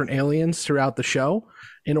as different aliens throughout the show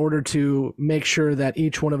in order to make sure that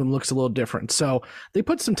each one of them looks a little different. So they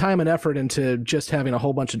put some time and effort into just having a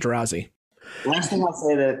whole bunch of Drazi. Last thing I'll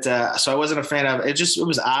say that, so I wasn't a fan of it. It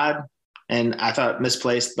was odd and I thought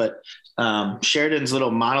misplaced, but Sheridan's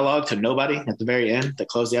little monologue to nobody at the very end that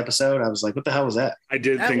closed the episode, I was like, what the hell was that? I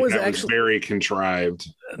did think that was very contrived.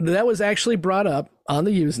 That was actually brought up on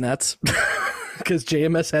the Usenets because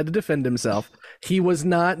JMS had to defend himself. He was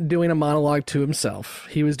not doing a monologue to himself.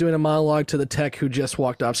 He was doing a monologue to the tech who just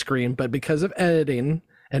walked off screen, but because of editing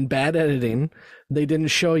and bad editing, they didn't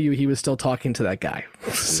show you he was still talking to that guy.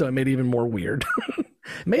 So it made it even more weird. It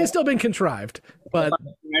may have still been contrived, but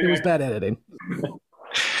it was bad editing.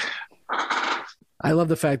 I love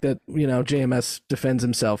the fact that, JMS defends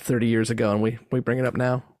himself 30 years ago and we bring it up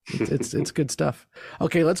now. It's good stuff.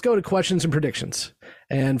 Okay, let's go to questions and predictions.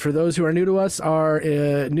 And for those who are new to us, our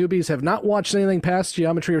newbies have not watched anything past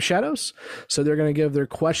Geometry of Shadows, so they're going to give their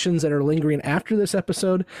questions that are lingering after this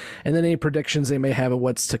episode, and then any predictions they may have of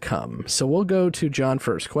what's to come. So we'll go to John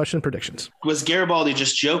first. Question predictions. Was Garibaldi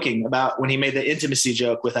just joking about when he made the intimacy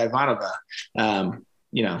joke with Ivanova?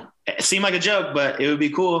 It seemed like a joke, but it would be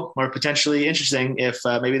cool or potentially interesting if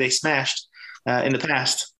maybe they smashed in the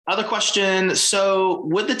past. Other question. So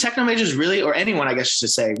would the Technomages really, or anyone, I guess I should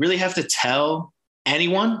say, really have to tell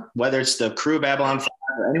anyone, whether it's the crew of Babylon 5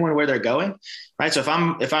 or anyone where they're going? Right. So if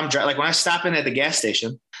I'm like when I stop in at the gas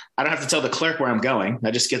station, I don't have to tell the clerk where I'm going.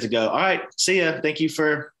 I just get to go, all right, see ya. Thank you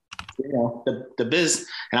for the biz,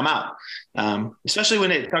 and I'm out. Especially when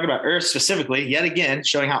they talk about Earth specifically, yet again,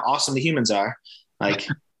 showing how awesome the humans are. Like,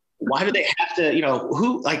 why do they have to,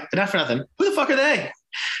 who, like, not for nothing, who the fuck are they?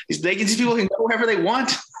 These people can go wherever they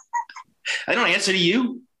want. I don't answer to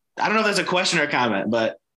you. I don't know if that's a question or a comment,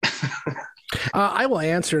 but. I will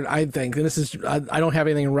answer it, I think. And this is, I don't have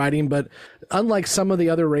anything in writing, but unlike some of the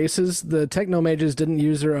other races, the Technomages didn't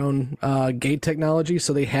use their own gate technology,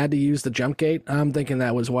 so they had to use the jump gate. I'm thinking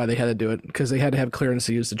that was why they had to do it, because they had to have clearance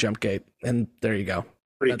to use the jump gate. And there you go.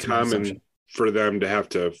 Pretty That's common for them to have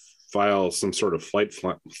to file some sort of flight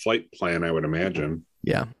plan, I would imagine.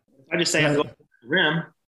 Yeah. I just say I'm going to the rim.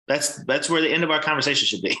 That's where the end of our conversation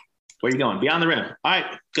should be. Where are you going? Beyond the rim. All right.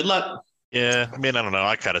 Good luck. Yeah, I mean, I don't know.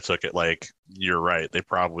 I kind of took it like you're right. They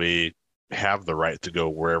probably have the right to go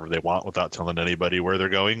wherever they want without telling anybody where they're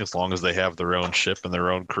going, as long as they have their own ship and their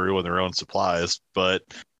own crew and their own supplies. But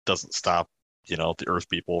doesn't stop, the Earth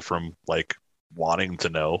people from like wanting to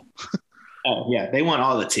know. Oh yeah, they want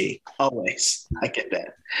all the tea always. I get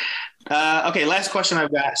that. Okay, last question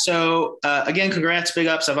I've got. So again, congrats, big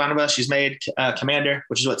ups, Ivanova. She's made commander,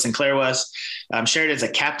 which is what Sinclair was. Sheridan's a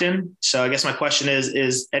captain. So I guess my question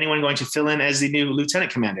is anyone going to fill in as the new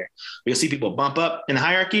lieutenant commander? We'll see people bump up in the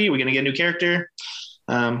hierarchy. We're going to get a new character.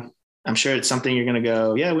 I'm sure it's something you're going to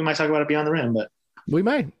go, yeah, we might talk about it beyond the rim, but we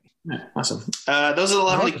might. Yeah, awesome. Those are the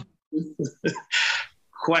lovely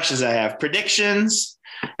questions I have. Predictions.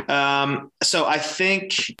 So I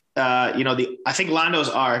think, I think Lando's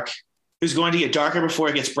arc is going to get darker before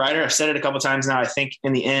it gets brighter. I've said it a couple times now. I think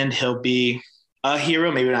in the end, he'll be a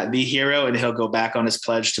hero, maybe not the hero, and he'll go back on his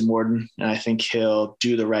pledge to Morden. And I think he'll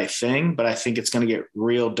do the right thing, but I think it's going to get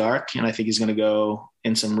real dark. And I think he's going to go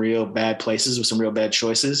in some real bad places with some real bad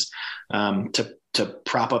choices, to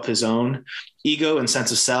prop up his own ego and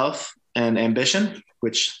sense of self and ambition,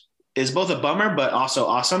 which is both a bummer, but also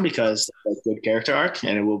awesome because it's a good character arc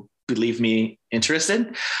and it will leave me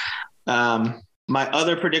interested. My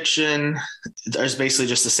other prediction is basically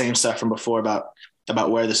just the same stuff from before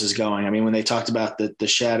about where this is going. I mean, when they talked about the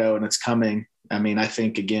shadow and it's coming, I mean, I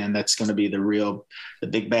think again, that's going to be the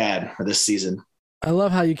big bad for this season. I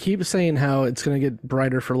love how you keep saying how it's going to get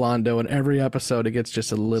brighter for Londo, and every episode it gets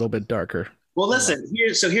just a little bit darker. Well, listen,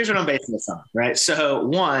 here's what I'm basing this on, right? So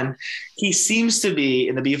one, he seems to be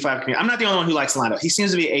in the B5 community. I'm not the only one who likes Londo. He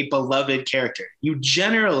seems to be a beloved character. You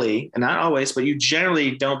generally, and not always, but you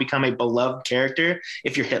generally don't become a beloved character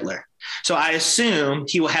if you're Hitler. So I assume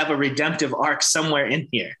he will have a redemptive arc somewhere in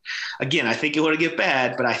here. Again, I think it will get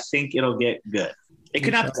bad, but I think it'll get good. It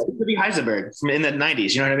could not. It could be Heisenberg from in the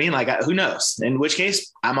 90s. You know what I mean? Like, who knows? In which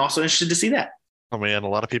case, I'm also interested to see that. Oh man, a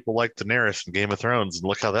lot of people like Daenerys in Game of Thrones, and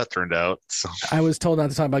look how that turned out. So. I was told not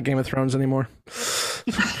to talk about Game of Thrones anymore.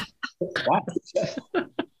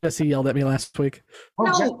 Jesse yelled at me last week.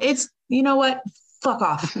 No, it's, you know what? Fuck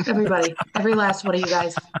off, everybody. Every last one of you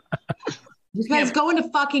guys. You guys go into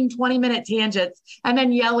fucking 20-minute tangents and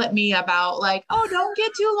then yell at me about like, oh, don't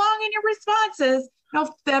get too long in your responses. No,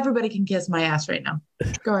 everybody can kiss my ass right now.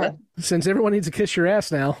 Go ahead. Since everyone needs to kiss your ass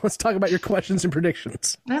now, let's talk about your questions and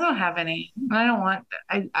predictions. I don't have any. I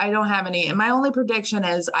don't have any. And my only prediction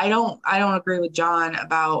is I don't agree with John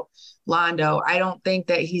about Londo. I don't think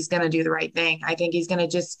that he's going to do the right thing. I think he's going to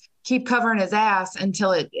just keep covering his ass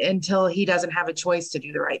until he doesn't have a choice to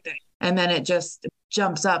do the right thing. And then it just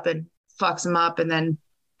jumps up and fucks him up. And then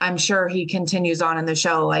I'm sure he continues on in the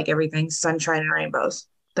show like everything's sunshine and rainbows.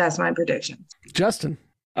 That's my prediction. Justin.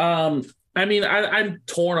 I mean, I'm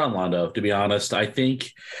torn on Londo, to be honest. I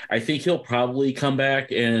think he'll probably come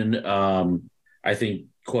back and I think,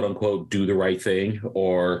 quote unquote, do the right thing,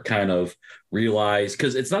 or kind of realize,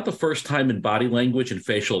 because it's not the first time in body language and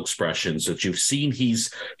facial expressions that you've seen he's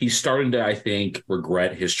starting to, I think,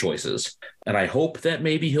 regret his choices. And I hope that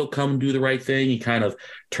maybe he'll come do the right thing. He kind of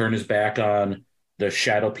turn his back on the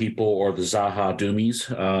shadow people, or the Zaha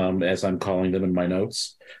Doomies, as I'm calling them in my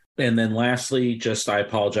notes. And then lastly, I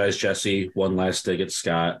apologize, Jesse, one last dig at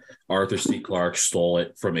Scott. Arthur C. Clarke stole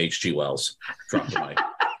it from H.G. Wells. Drop the mic.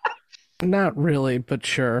 Not really, but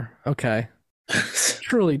sure. Okay.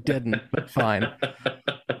 Truly didn't, but fine.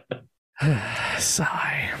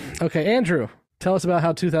 Sigh. Okay, Andrew, tell us about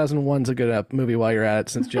how 2001's a good movie while you're at it,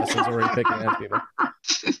 since Jesse's already picking at people.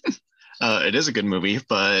 It is a good movie,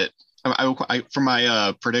 but I for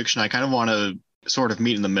my prediction, I kind of want to sort of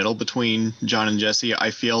meet in the middle between John and Jesse. I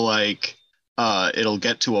feel like it'll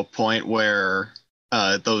get to a point where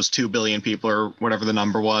those 2 billion people, or whatever the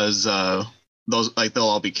number was, those, like, they'll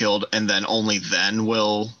all be killed, and then only then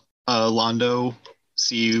will Londo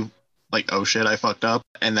see, like, oh shit, I fucked up,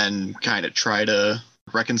 and then kind of try to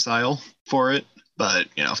reconcile for it. But,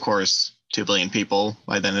 of course, 2 billion people,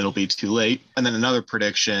 by then it'll be too late. And then another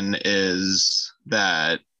prediction is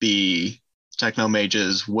that the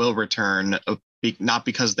Technomages will return, not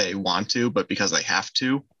because they want to, but because they have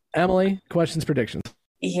to. Emily, questions, predictions.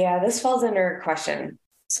 Yeah, this falls under question.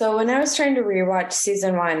 So when I was trying to rewatch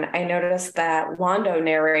season 1, I noticed that Londo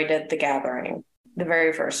narrated The Gathering, the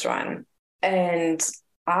very first one. And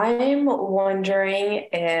I'm wondering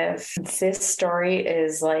if this story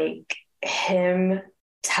is like him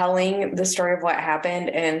telling the story of what happened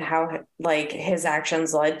and how like his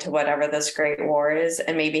actions led to whatever this great war is,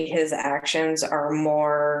 and maybe his actions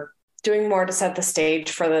are doing more to set the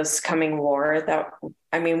stage for this coming war that,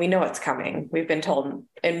 I mean, we know it's coming. We've been told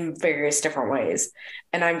in various different ways.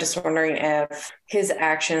 And I'm just wondering if his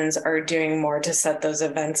actions are doing more to set those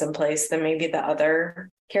events in place than maybe the other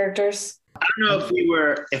characters. I don't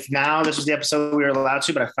know if now this was the episode we were allowed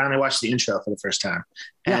to, but I finally watched the intro for the first time.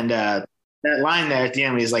 Yeah. And that line there at the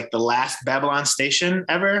end is like the last Babylon station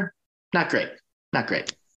ever. Not great.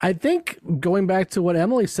 I think going back to what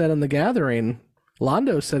Emily said in The Gathering,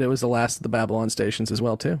 Londo said it was the last of the Babylon stations as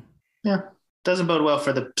well, too. Yeah. Doesn't bode well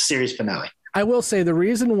for the series finale. I will say the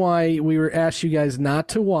reason why we were asked you guys not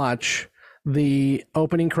to watch the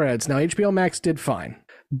opening credits. Now, HBO Max did fine,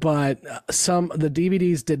 but the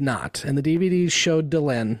DVDs did not. And the DVDs showed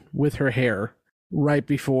Delenn with her hair right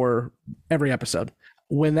before every episode,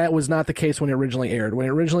 when that was not the case when it originally aired. When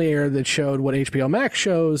it originally aired, it showed what HBO Max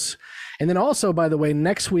shows. And then also, by the way,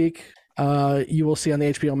 next week, you will see on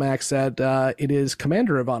the HBO Max that it is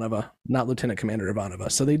Commander Ivanova, not Lieutenant Commander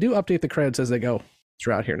Ivanova. So they do update the credits as they go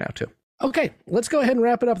throughout here now, too. Okay, let's go ahead and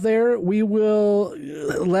wrap it up there. We will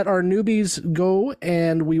let our newbies go,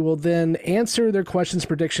 and we will then answer their questions,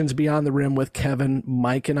 predictions beyond the rim with Kevin,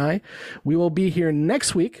 Mike, and I. We will be here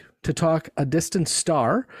next week to talk A Distant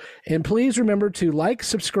Star. And please remember to like,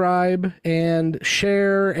 subscribe, and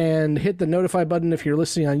share, and hit the notify button if you're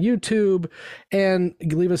listening on YouTube, and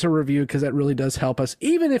leave us a review, because that really does help us.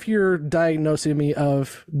 Even if you're diagnosing me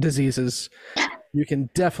of diseases, you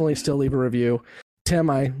can definitely still leave a review.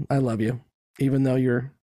 Tim, I love you, even though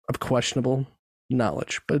you're of questionable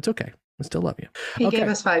knowledge, but it's okay. I still love you. He gave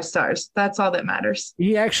us 5 stars. That's all that matters.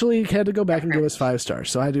 He actually had to go back and give us 5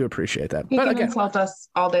 stars, so I do appreciate that. He can insult us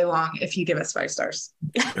all day long if you give us 5 stars.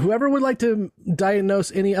 Whoever would like to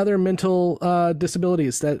diagnose any other mental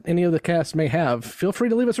disabilities that any of the cast may have, feel free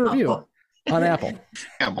to leave us a review on Apple.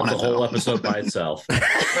 That's a whole episode by itself.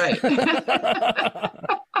 Right.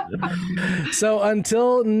 So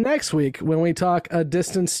until next week, when we talk A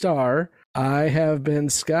Distant Star, I have been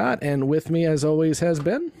Scott, and with me, as always, has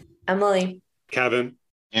been Emily, Kevin,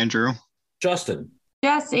 Andrew, Justin,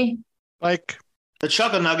 Jesse, Mike, the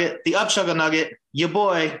Chugga Nugget, the Up Chugga Nugget, your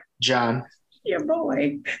boy, John. Your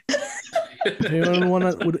boy. If anyone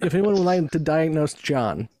would like to diagnose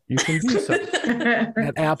John, you can do so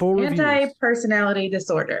at Apple Reviews. Anti-personality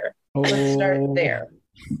disorder. Let's start there.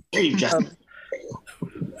 There you go.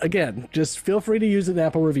 Again, just feel free to use an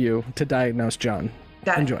Apple review to diagnose John.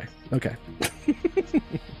 Enjoy. Okay.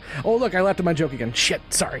 Oh, look, I laughed at my joke again. Shit,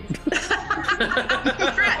 sorry.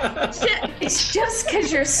 Shit, it's just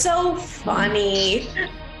because you're so funny.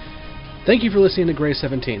 Thank you for listening to Grey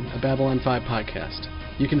 17, a Babylon 5 podcast.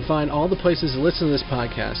 You can find all the places to listen to this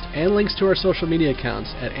podcast and links to our social media accounts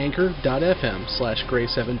at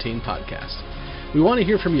anchor.fm/Grey17podcast. We want to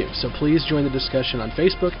hear from you, so please join the discussion on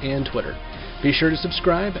Facebook and Twitter. Be sure to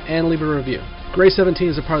subscribe and leave a review. Grey 17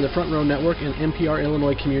 is a part of the Front Row Network and NPR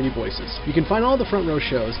Illinois Community Voices. You can find all the Front Row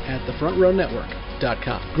shows at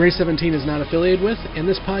thefrontrownetwork.com. Grey 17 is not affiliated with, and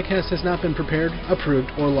this podcast has not been prepared,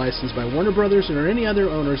 approved, or licensed by Warner Brothers or any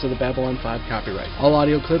other owners of the Babylon 5 copyright. All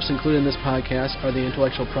audio clips included in this podcast are the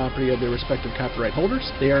intellectual property of their respective copyright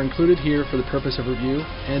holders. They are included here for the purpose of review,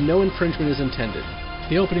 and no infringement is intended.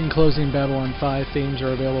 The opening and closing Babylon 5 themes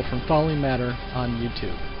are available from Falling Matter on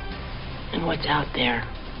YouTube. And what's out there?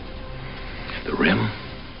 The rim,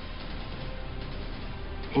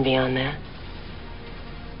 And beyond that?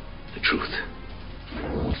 the truth.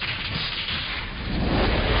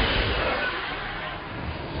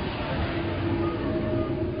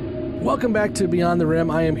 Welcome back to Beyond the Rim.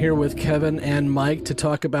 I am here with Kevin and Mike to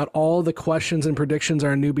talk about all the questions and predictions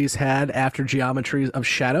our newbies had after Geometry of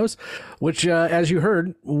Shadows, which, as you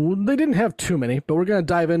heard, they didn't have too many, but we're going to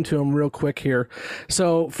dive into them real quick here.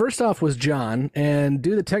 So first off was John, and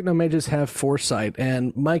do the Technomages have foresight?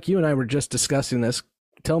 And Mike, you and I were just discussing this.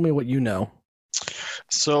 Tell me what you know.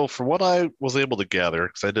 So from what I was able to gather,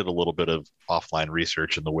 because I did a little bit of offline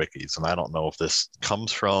research in the wikis, and I don't know if this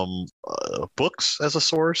comes from books as a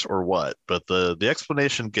source or what, but the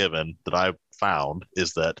explanation given that I found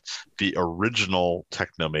is that the original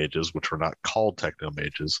Technomages, which were not called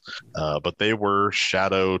Technomages, but they were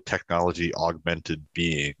shadow technology augmented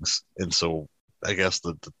beings. And so I guess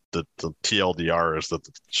the the TLDR is that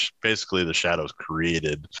basically the Shadows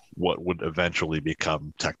created what would eventually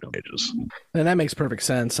become Technomages. And that makes perfect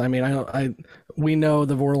sense. I mean, we know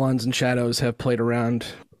the Vorlons and Shadows have played around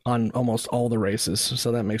on almost all the races,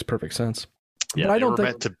 so that makes perfect sense. Yeah, but I don't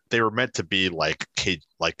think they were meant to be like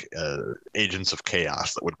agents of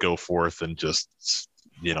chaos that would go forth and just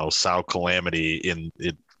sow calamity in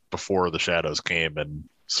before the Shadows came and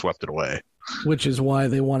swept it away. Which is why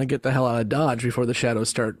they want to get the hell out of Dodge before the Shadows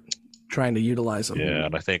start trying to utilize them. Yeah,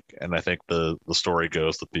 and I think the story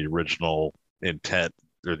goes that the original intent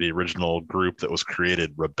or the original group that was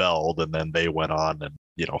created rebelled, and then they went on and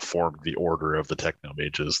formed the Order of the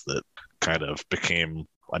Technomages that kind of became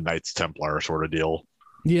a Knights Templar sort of deal.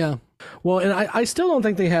 Yeah. Well, and I still don't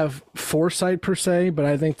think they have foresight per se, but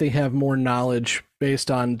I think they have more knowledge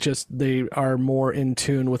based on just they are more in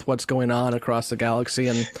tune with what's going on across the galaxy,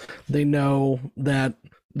 and they know that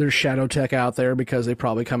there's shadow tech out there because they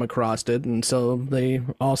probably come across it, and so they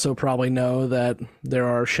also probably know that there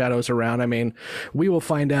are shadows around. I mean, we will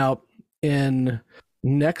find out in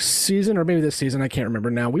next season, or maybe this season, I can't remember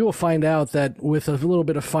now, we will find out that with a little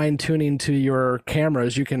bit of fine tuning to your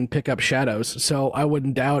cameras, you can pick up shadows. So I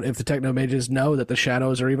wouldn't doubt if the Technomages know that the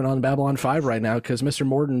shadows are even on Babylon 5 right now, because Mr.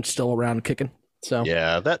 Morden's still around kicking. So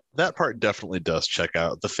yeah, that part definitely does check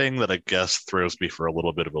out. The thing that I guess throws me for a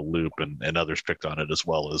little bit of a loop, and others picked on it as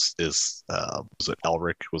well, is was it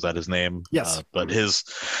Elric? Was that his name? Yes. But his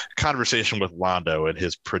conversation with Londo and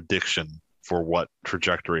his prediction for what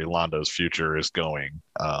trajectory Londo's future is going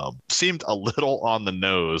seemed a little on the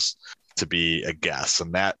nose to be a guess,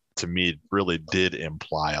 and that to me really did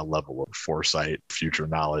imply a level of foresight, future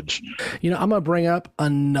knowledge. I'm gonna bring up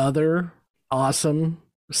another awesome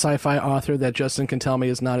sci-fi author that Justin can tell me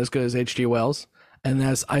is not as good as H.G. Wells, and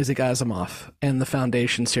that's Isaac Asimov and the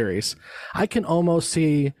Foundation series. I can almost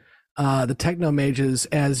see the Technomages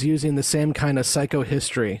as using the same kind of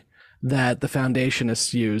psychohistory that the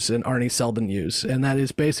Foundationists use and Arnie Seldon use. And that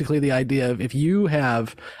is basically the idea of if you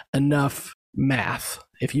have enough math,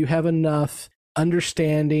 if you have enough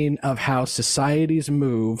understanding of how societies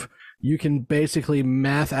move, you can basically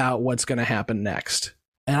math out what's going to happen next.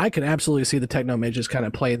 And I can absolutely see the Technomages kind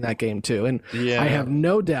of playing that game too. And I have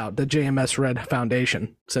no doubt that JMS read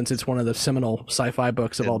Foundation, since it's one of the seminal sci-fi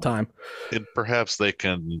books of all time. And perhaps they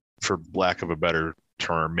can, for lack of a better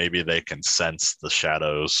term, maybe they can sense the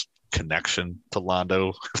shadows connection to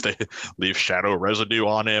Londo if they leave shadow residue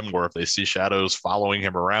on him, or if they see shadows following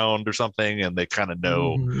him around or something, and they kind of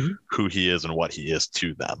know who he is and what he is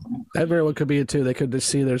to them. That very well could be it too. They could just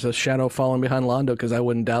see there's a shadow following behind Londo, because I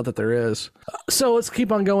wouldn't doubt that there is. So let's keep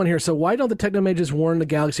on going here. So why don't the Technomages warn the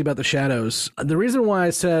galaxy about the shadows? The reason why I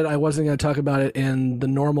said I wasn't going to talk about it in the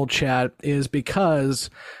normal chat is because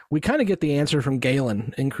we kind of get the answer from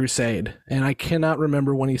Galen in Crusade, and I cannot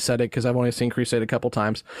remember when he said it because I've only seen Crusade a couple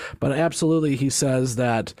times, but absolutely he says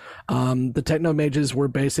that the Technomages were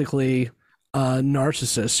basically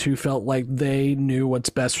narcissists who felt like they knew what's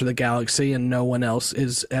best for the galaxy and no one else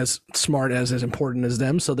is as smart as important as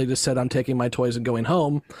them, so they just said, I'm taking my toys and going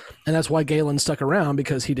home, and that's why Galen stuck around,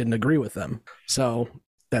 because he didn't agree with them. So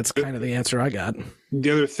that's kind of the answer I got. The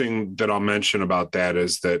other thing that I'll mention about that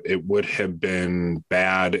is that it would have been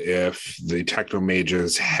bad if the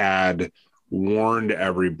Technomages had warned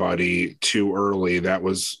everybody too early. That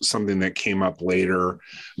was something that came up later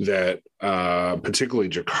that particularly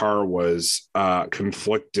Jakar was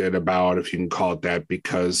conflicted about, if you can call it that,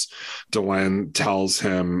 because Delenn tells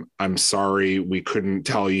him, I'm sorry, we couldn't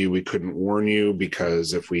tell you, we couldn't warn you,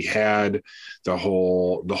 because if we had, the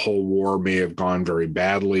whole war may have gone very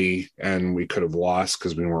badly and we could have lost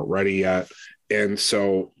because we weren't ready yet. And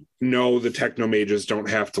so, no, the Technomages don't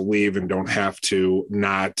have to leave and don't have to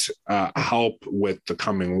not help with the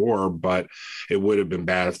coming war, but it would have been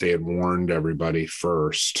bad if they had warned everybody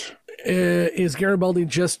first. Is Garibaldi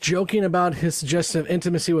just joking about his suggestive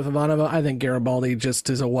intimacy with Ivanova? I think Garibaldi just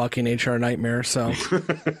is a walking HR nightmare, so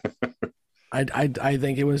I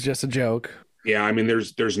think it was just a joke. Yeah, I mean,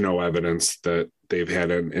 there's no evidence that they've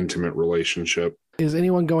had an intimate relationship. Is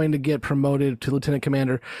anyone going to get promoted to Lieutenant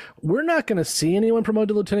Commander? We're not going to see anyone promoted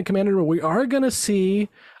to Lieutenant Commander, but we are going to see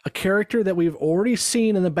a character that we've already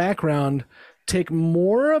seen in the background take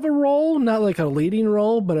more of a role, not like a leading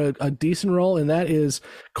role, but a decent role, and that is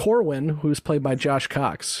Corwin, who's played by Josh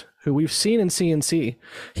Cox, who we've seen in CNC.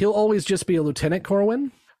 He'll always just be a Lieutenant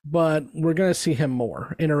Corwin, but we're going to see him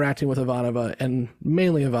more interacting with Ivanova, and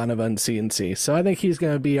mainly Ivanova and CNC. So I think he's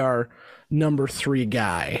going to be our number 3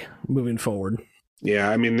 guy moving forward.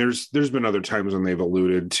 Yeah, I mean, there's been other times when they've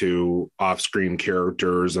alluded to off-screen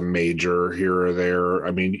characters, a major here or there.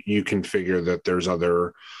 I mean, you can figure that there's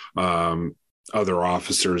other other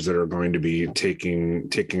officers that are going to be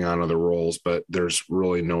taking on other roles, but there's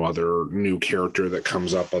really no other new character that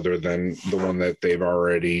comes up other than the one that they've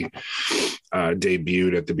already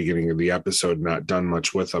debuted at the beginning of the episode, not done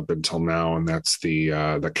much with up until now, and that's the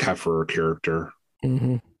Kefir character.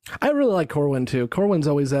 Mm-hmm. I really like Corwin too. Corwin's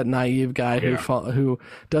always that naive guy who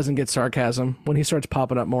doesn't get sarcasm. When he starts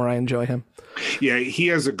popping up more, I enjoy him. Yeah, he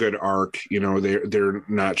has a good arc. You know, they're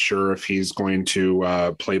not sure if he's going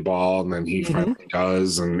to play ball, and then he finally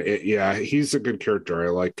does. And he's a good character. I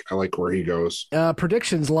like where he goes.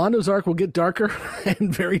 Predictions: Londo's arc will get darker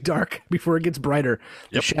and very dark before it gets brighter.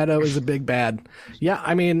 The Shadow is a big bad. Yeah,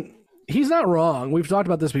 I mean, he's not wrong. We've talked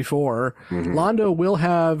about this before. Londo will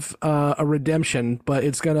have a redemption, but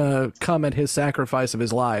it's going to come at his sacrifice of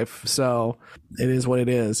his life. So it is what it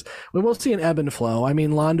is. We will see an ebb and flow. I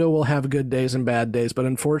mean, Londo will have good days and bad days, but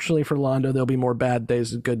unfortunately for Londo, there'll be more bad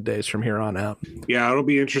days and good days from here on out. Yeah, it'll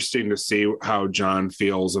be interesting to see how John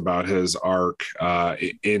feels about his arc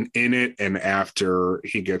in it and after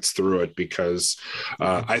he gets through it, because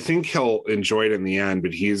I think he'll enjoy it in the end,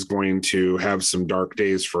 but he's going to have some dark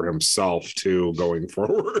days for himself too going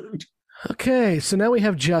forward. Okay, so now we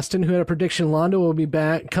have Justin, who had a prediction Londo will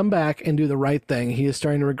come back and do the right thing. He is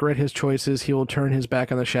starting to regret his choices. He will turn his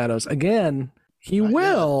back on the shadows. Again, he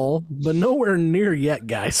will, but nowhere near yet,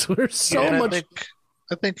 guys. There's so much.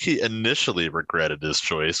 I think he initially regretted his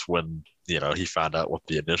choice when, he found out what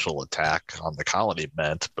the initial attack on the colony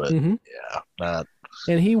meant, but not.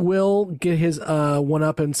 And he will get his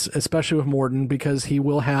one-up, especially with Morden, because he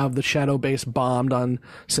will have the shadow base bombed on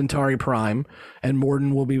Centauri Prime, and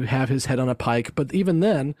Morden will have his head on a pike. But even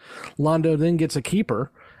then, Londo then gets a keeper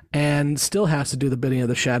and still has to do the bidding of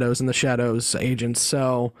the shadows and the shadows agents.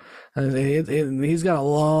 So he's got a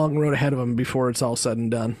long road ahead of him before it's all said and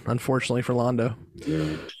done, unfortunately for Londo.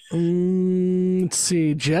 Let's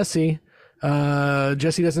see, Jesse.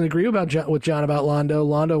 Jesse doesn't agree with John about Londo.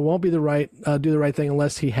 Londo won't be do the right thing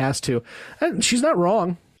unless he has to. And she's not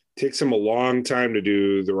wrong. Takes him a long time to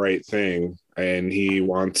do the right thing, and he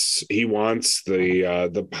wants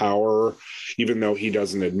the power, even though he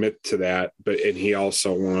doesn't admit to that. And he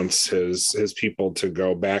also wants his people to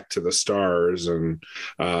go back to the stars, and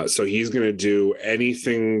so he's going to do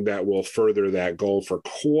anything that will further that goal for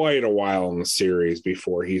quite a while in the series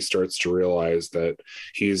before he starts to realize that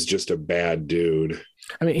he's just a bad dude.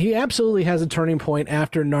 I mean, he absolutely has a turning point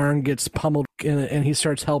after Narn gets pummeled and he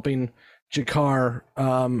starts helping G'Kar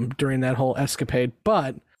during that whole escapade.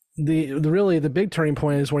 But the big turning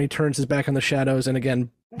point is when he turns his back on the shadows and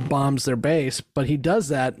again bombs their base. But he does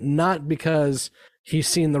that not because he's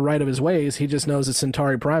seen the right of his ways. He just knows that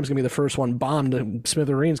Centauri Prime is going to be the first one bombed to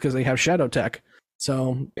smithereens because they have shadow tech.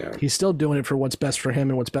 So he's still doing it for what's best for him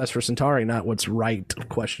and what's best for Centauri, not what's right.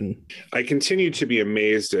 Question. I continue to be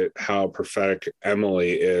amazed at how prophetic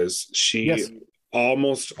Emily is. She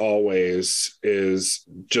almost always is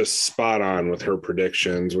just spot on with her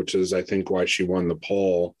predictions, which is, I think, why she won the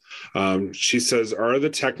poll. She says, are the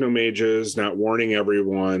technomages not warning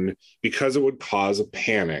everyone because it would cause a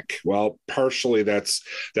panic? Well, partially that's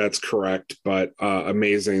correct, but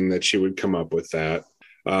amazing that she would come up with that.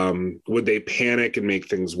 Would they panic and make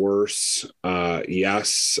things worse?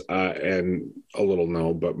 Yes, and a little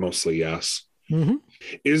no, but mostly yes.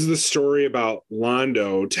 Is the story about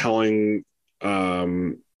Londo telling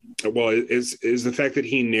is the fact that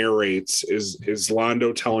he narrates, is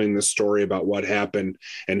Londo telling the story about what happened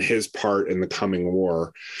and his part in the coming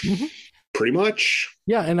war? Pretty much.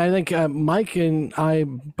 Yeah, and I think Mike and I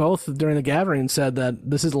both during the gathering said that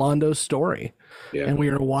this is Londo's story. Yeah. And we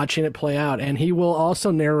are watching it play out. And he will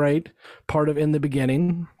also narrate part of In the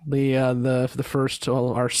Beginning, the first,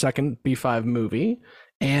 our second B5 movie.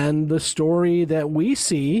 And the story that we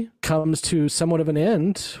see comes to somewhat of an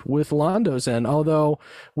end with Londo's end. Although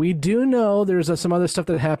we do know there's some other stuff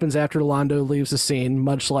that happens after Londo leaves the scene,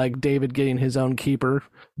 much like David getting his own keeper.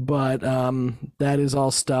 But that is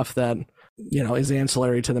all stuff that, is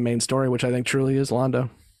ancillary to the main story, which I think truly is Londo.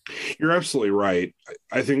 You're absolutely right.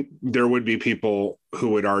 I think there would be people who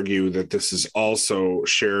would argue that this is also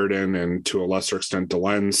Sheridan and to a lesser extent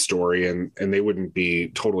Delen's story, and they wouldn't be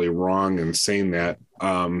totally wrong in saying that.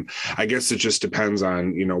 I guess it just depends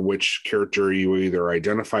on, which character you either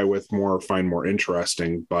identify with more or find more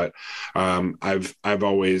interesting. But I've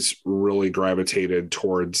always really gravitated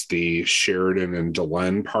towards the Sheridan and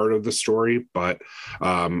Delen part of the story, but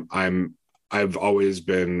I've always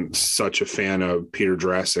been such a fan of Peter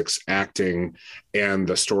Jurassic's acting and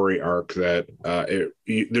the story arc that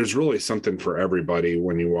there's really something for everybody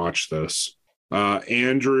when you watch this.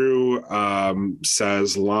 Andrew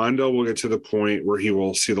says Londo will get to the point where he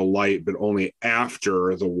will see the light, but only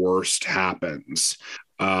after the worst happens.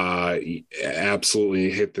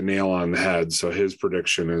 Absolutely hit the nail on the head. So his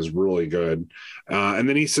prediction is really good. And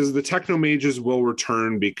then he says the Techno Mages will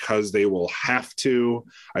return because they will have to.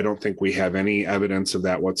 I don't think we have any evidence of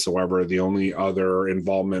that whatsoever. The only other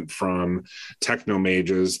involvement from Techno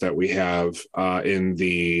Mages that we have in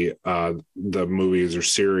the movies or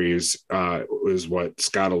series is what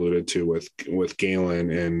Scott alluded to with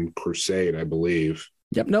Galen and Crusade, I believe.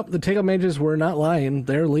 Yep. Nope. The Techno Mages were not lying.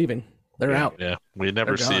 They're leaving. They're out. Yeah, we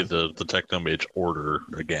never see the Technomage order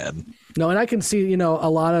again. No, and I can see, a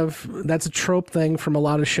lot of that's a trope thing from a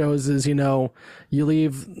lot of shows is, you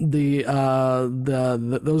leave the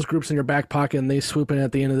those groups in your back pocket and they swoop in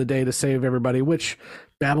at the end of the day to save everybody, which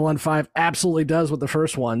Babylon 5 absolutely does with the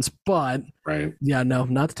first ones, but right. Yeah, no,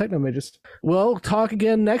 not the Technomages. We'll talk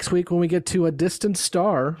again next week when we get to A Distant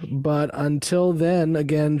Star, but until then,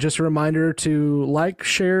 again, just a reminder to like,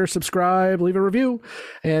 share, subscribe, leave a review,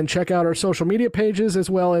 and check out our social media pages as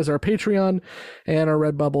well as our Patreon and our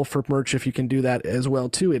Redbubble for merch if you can do that as well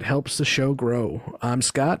too. It helps the show grow. I'm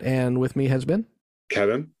Scott, and with me has been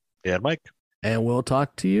Kevin and Mike, and we'll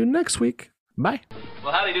talk to you next week. Bye.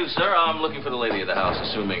 Well, howdy do, sir. I'm looking for the lady of the house,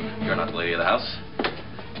 assuming you're not the lady of the house.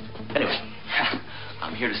 Anyway,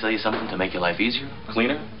 I'm here to sell you something to make your life easier,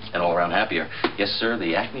 cleaner, and all around happier. Yes, sir,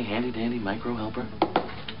 the Acme Handy Dandy Micro Helper,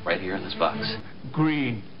 right here in this box.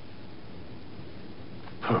 Green.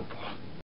 Purple.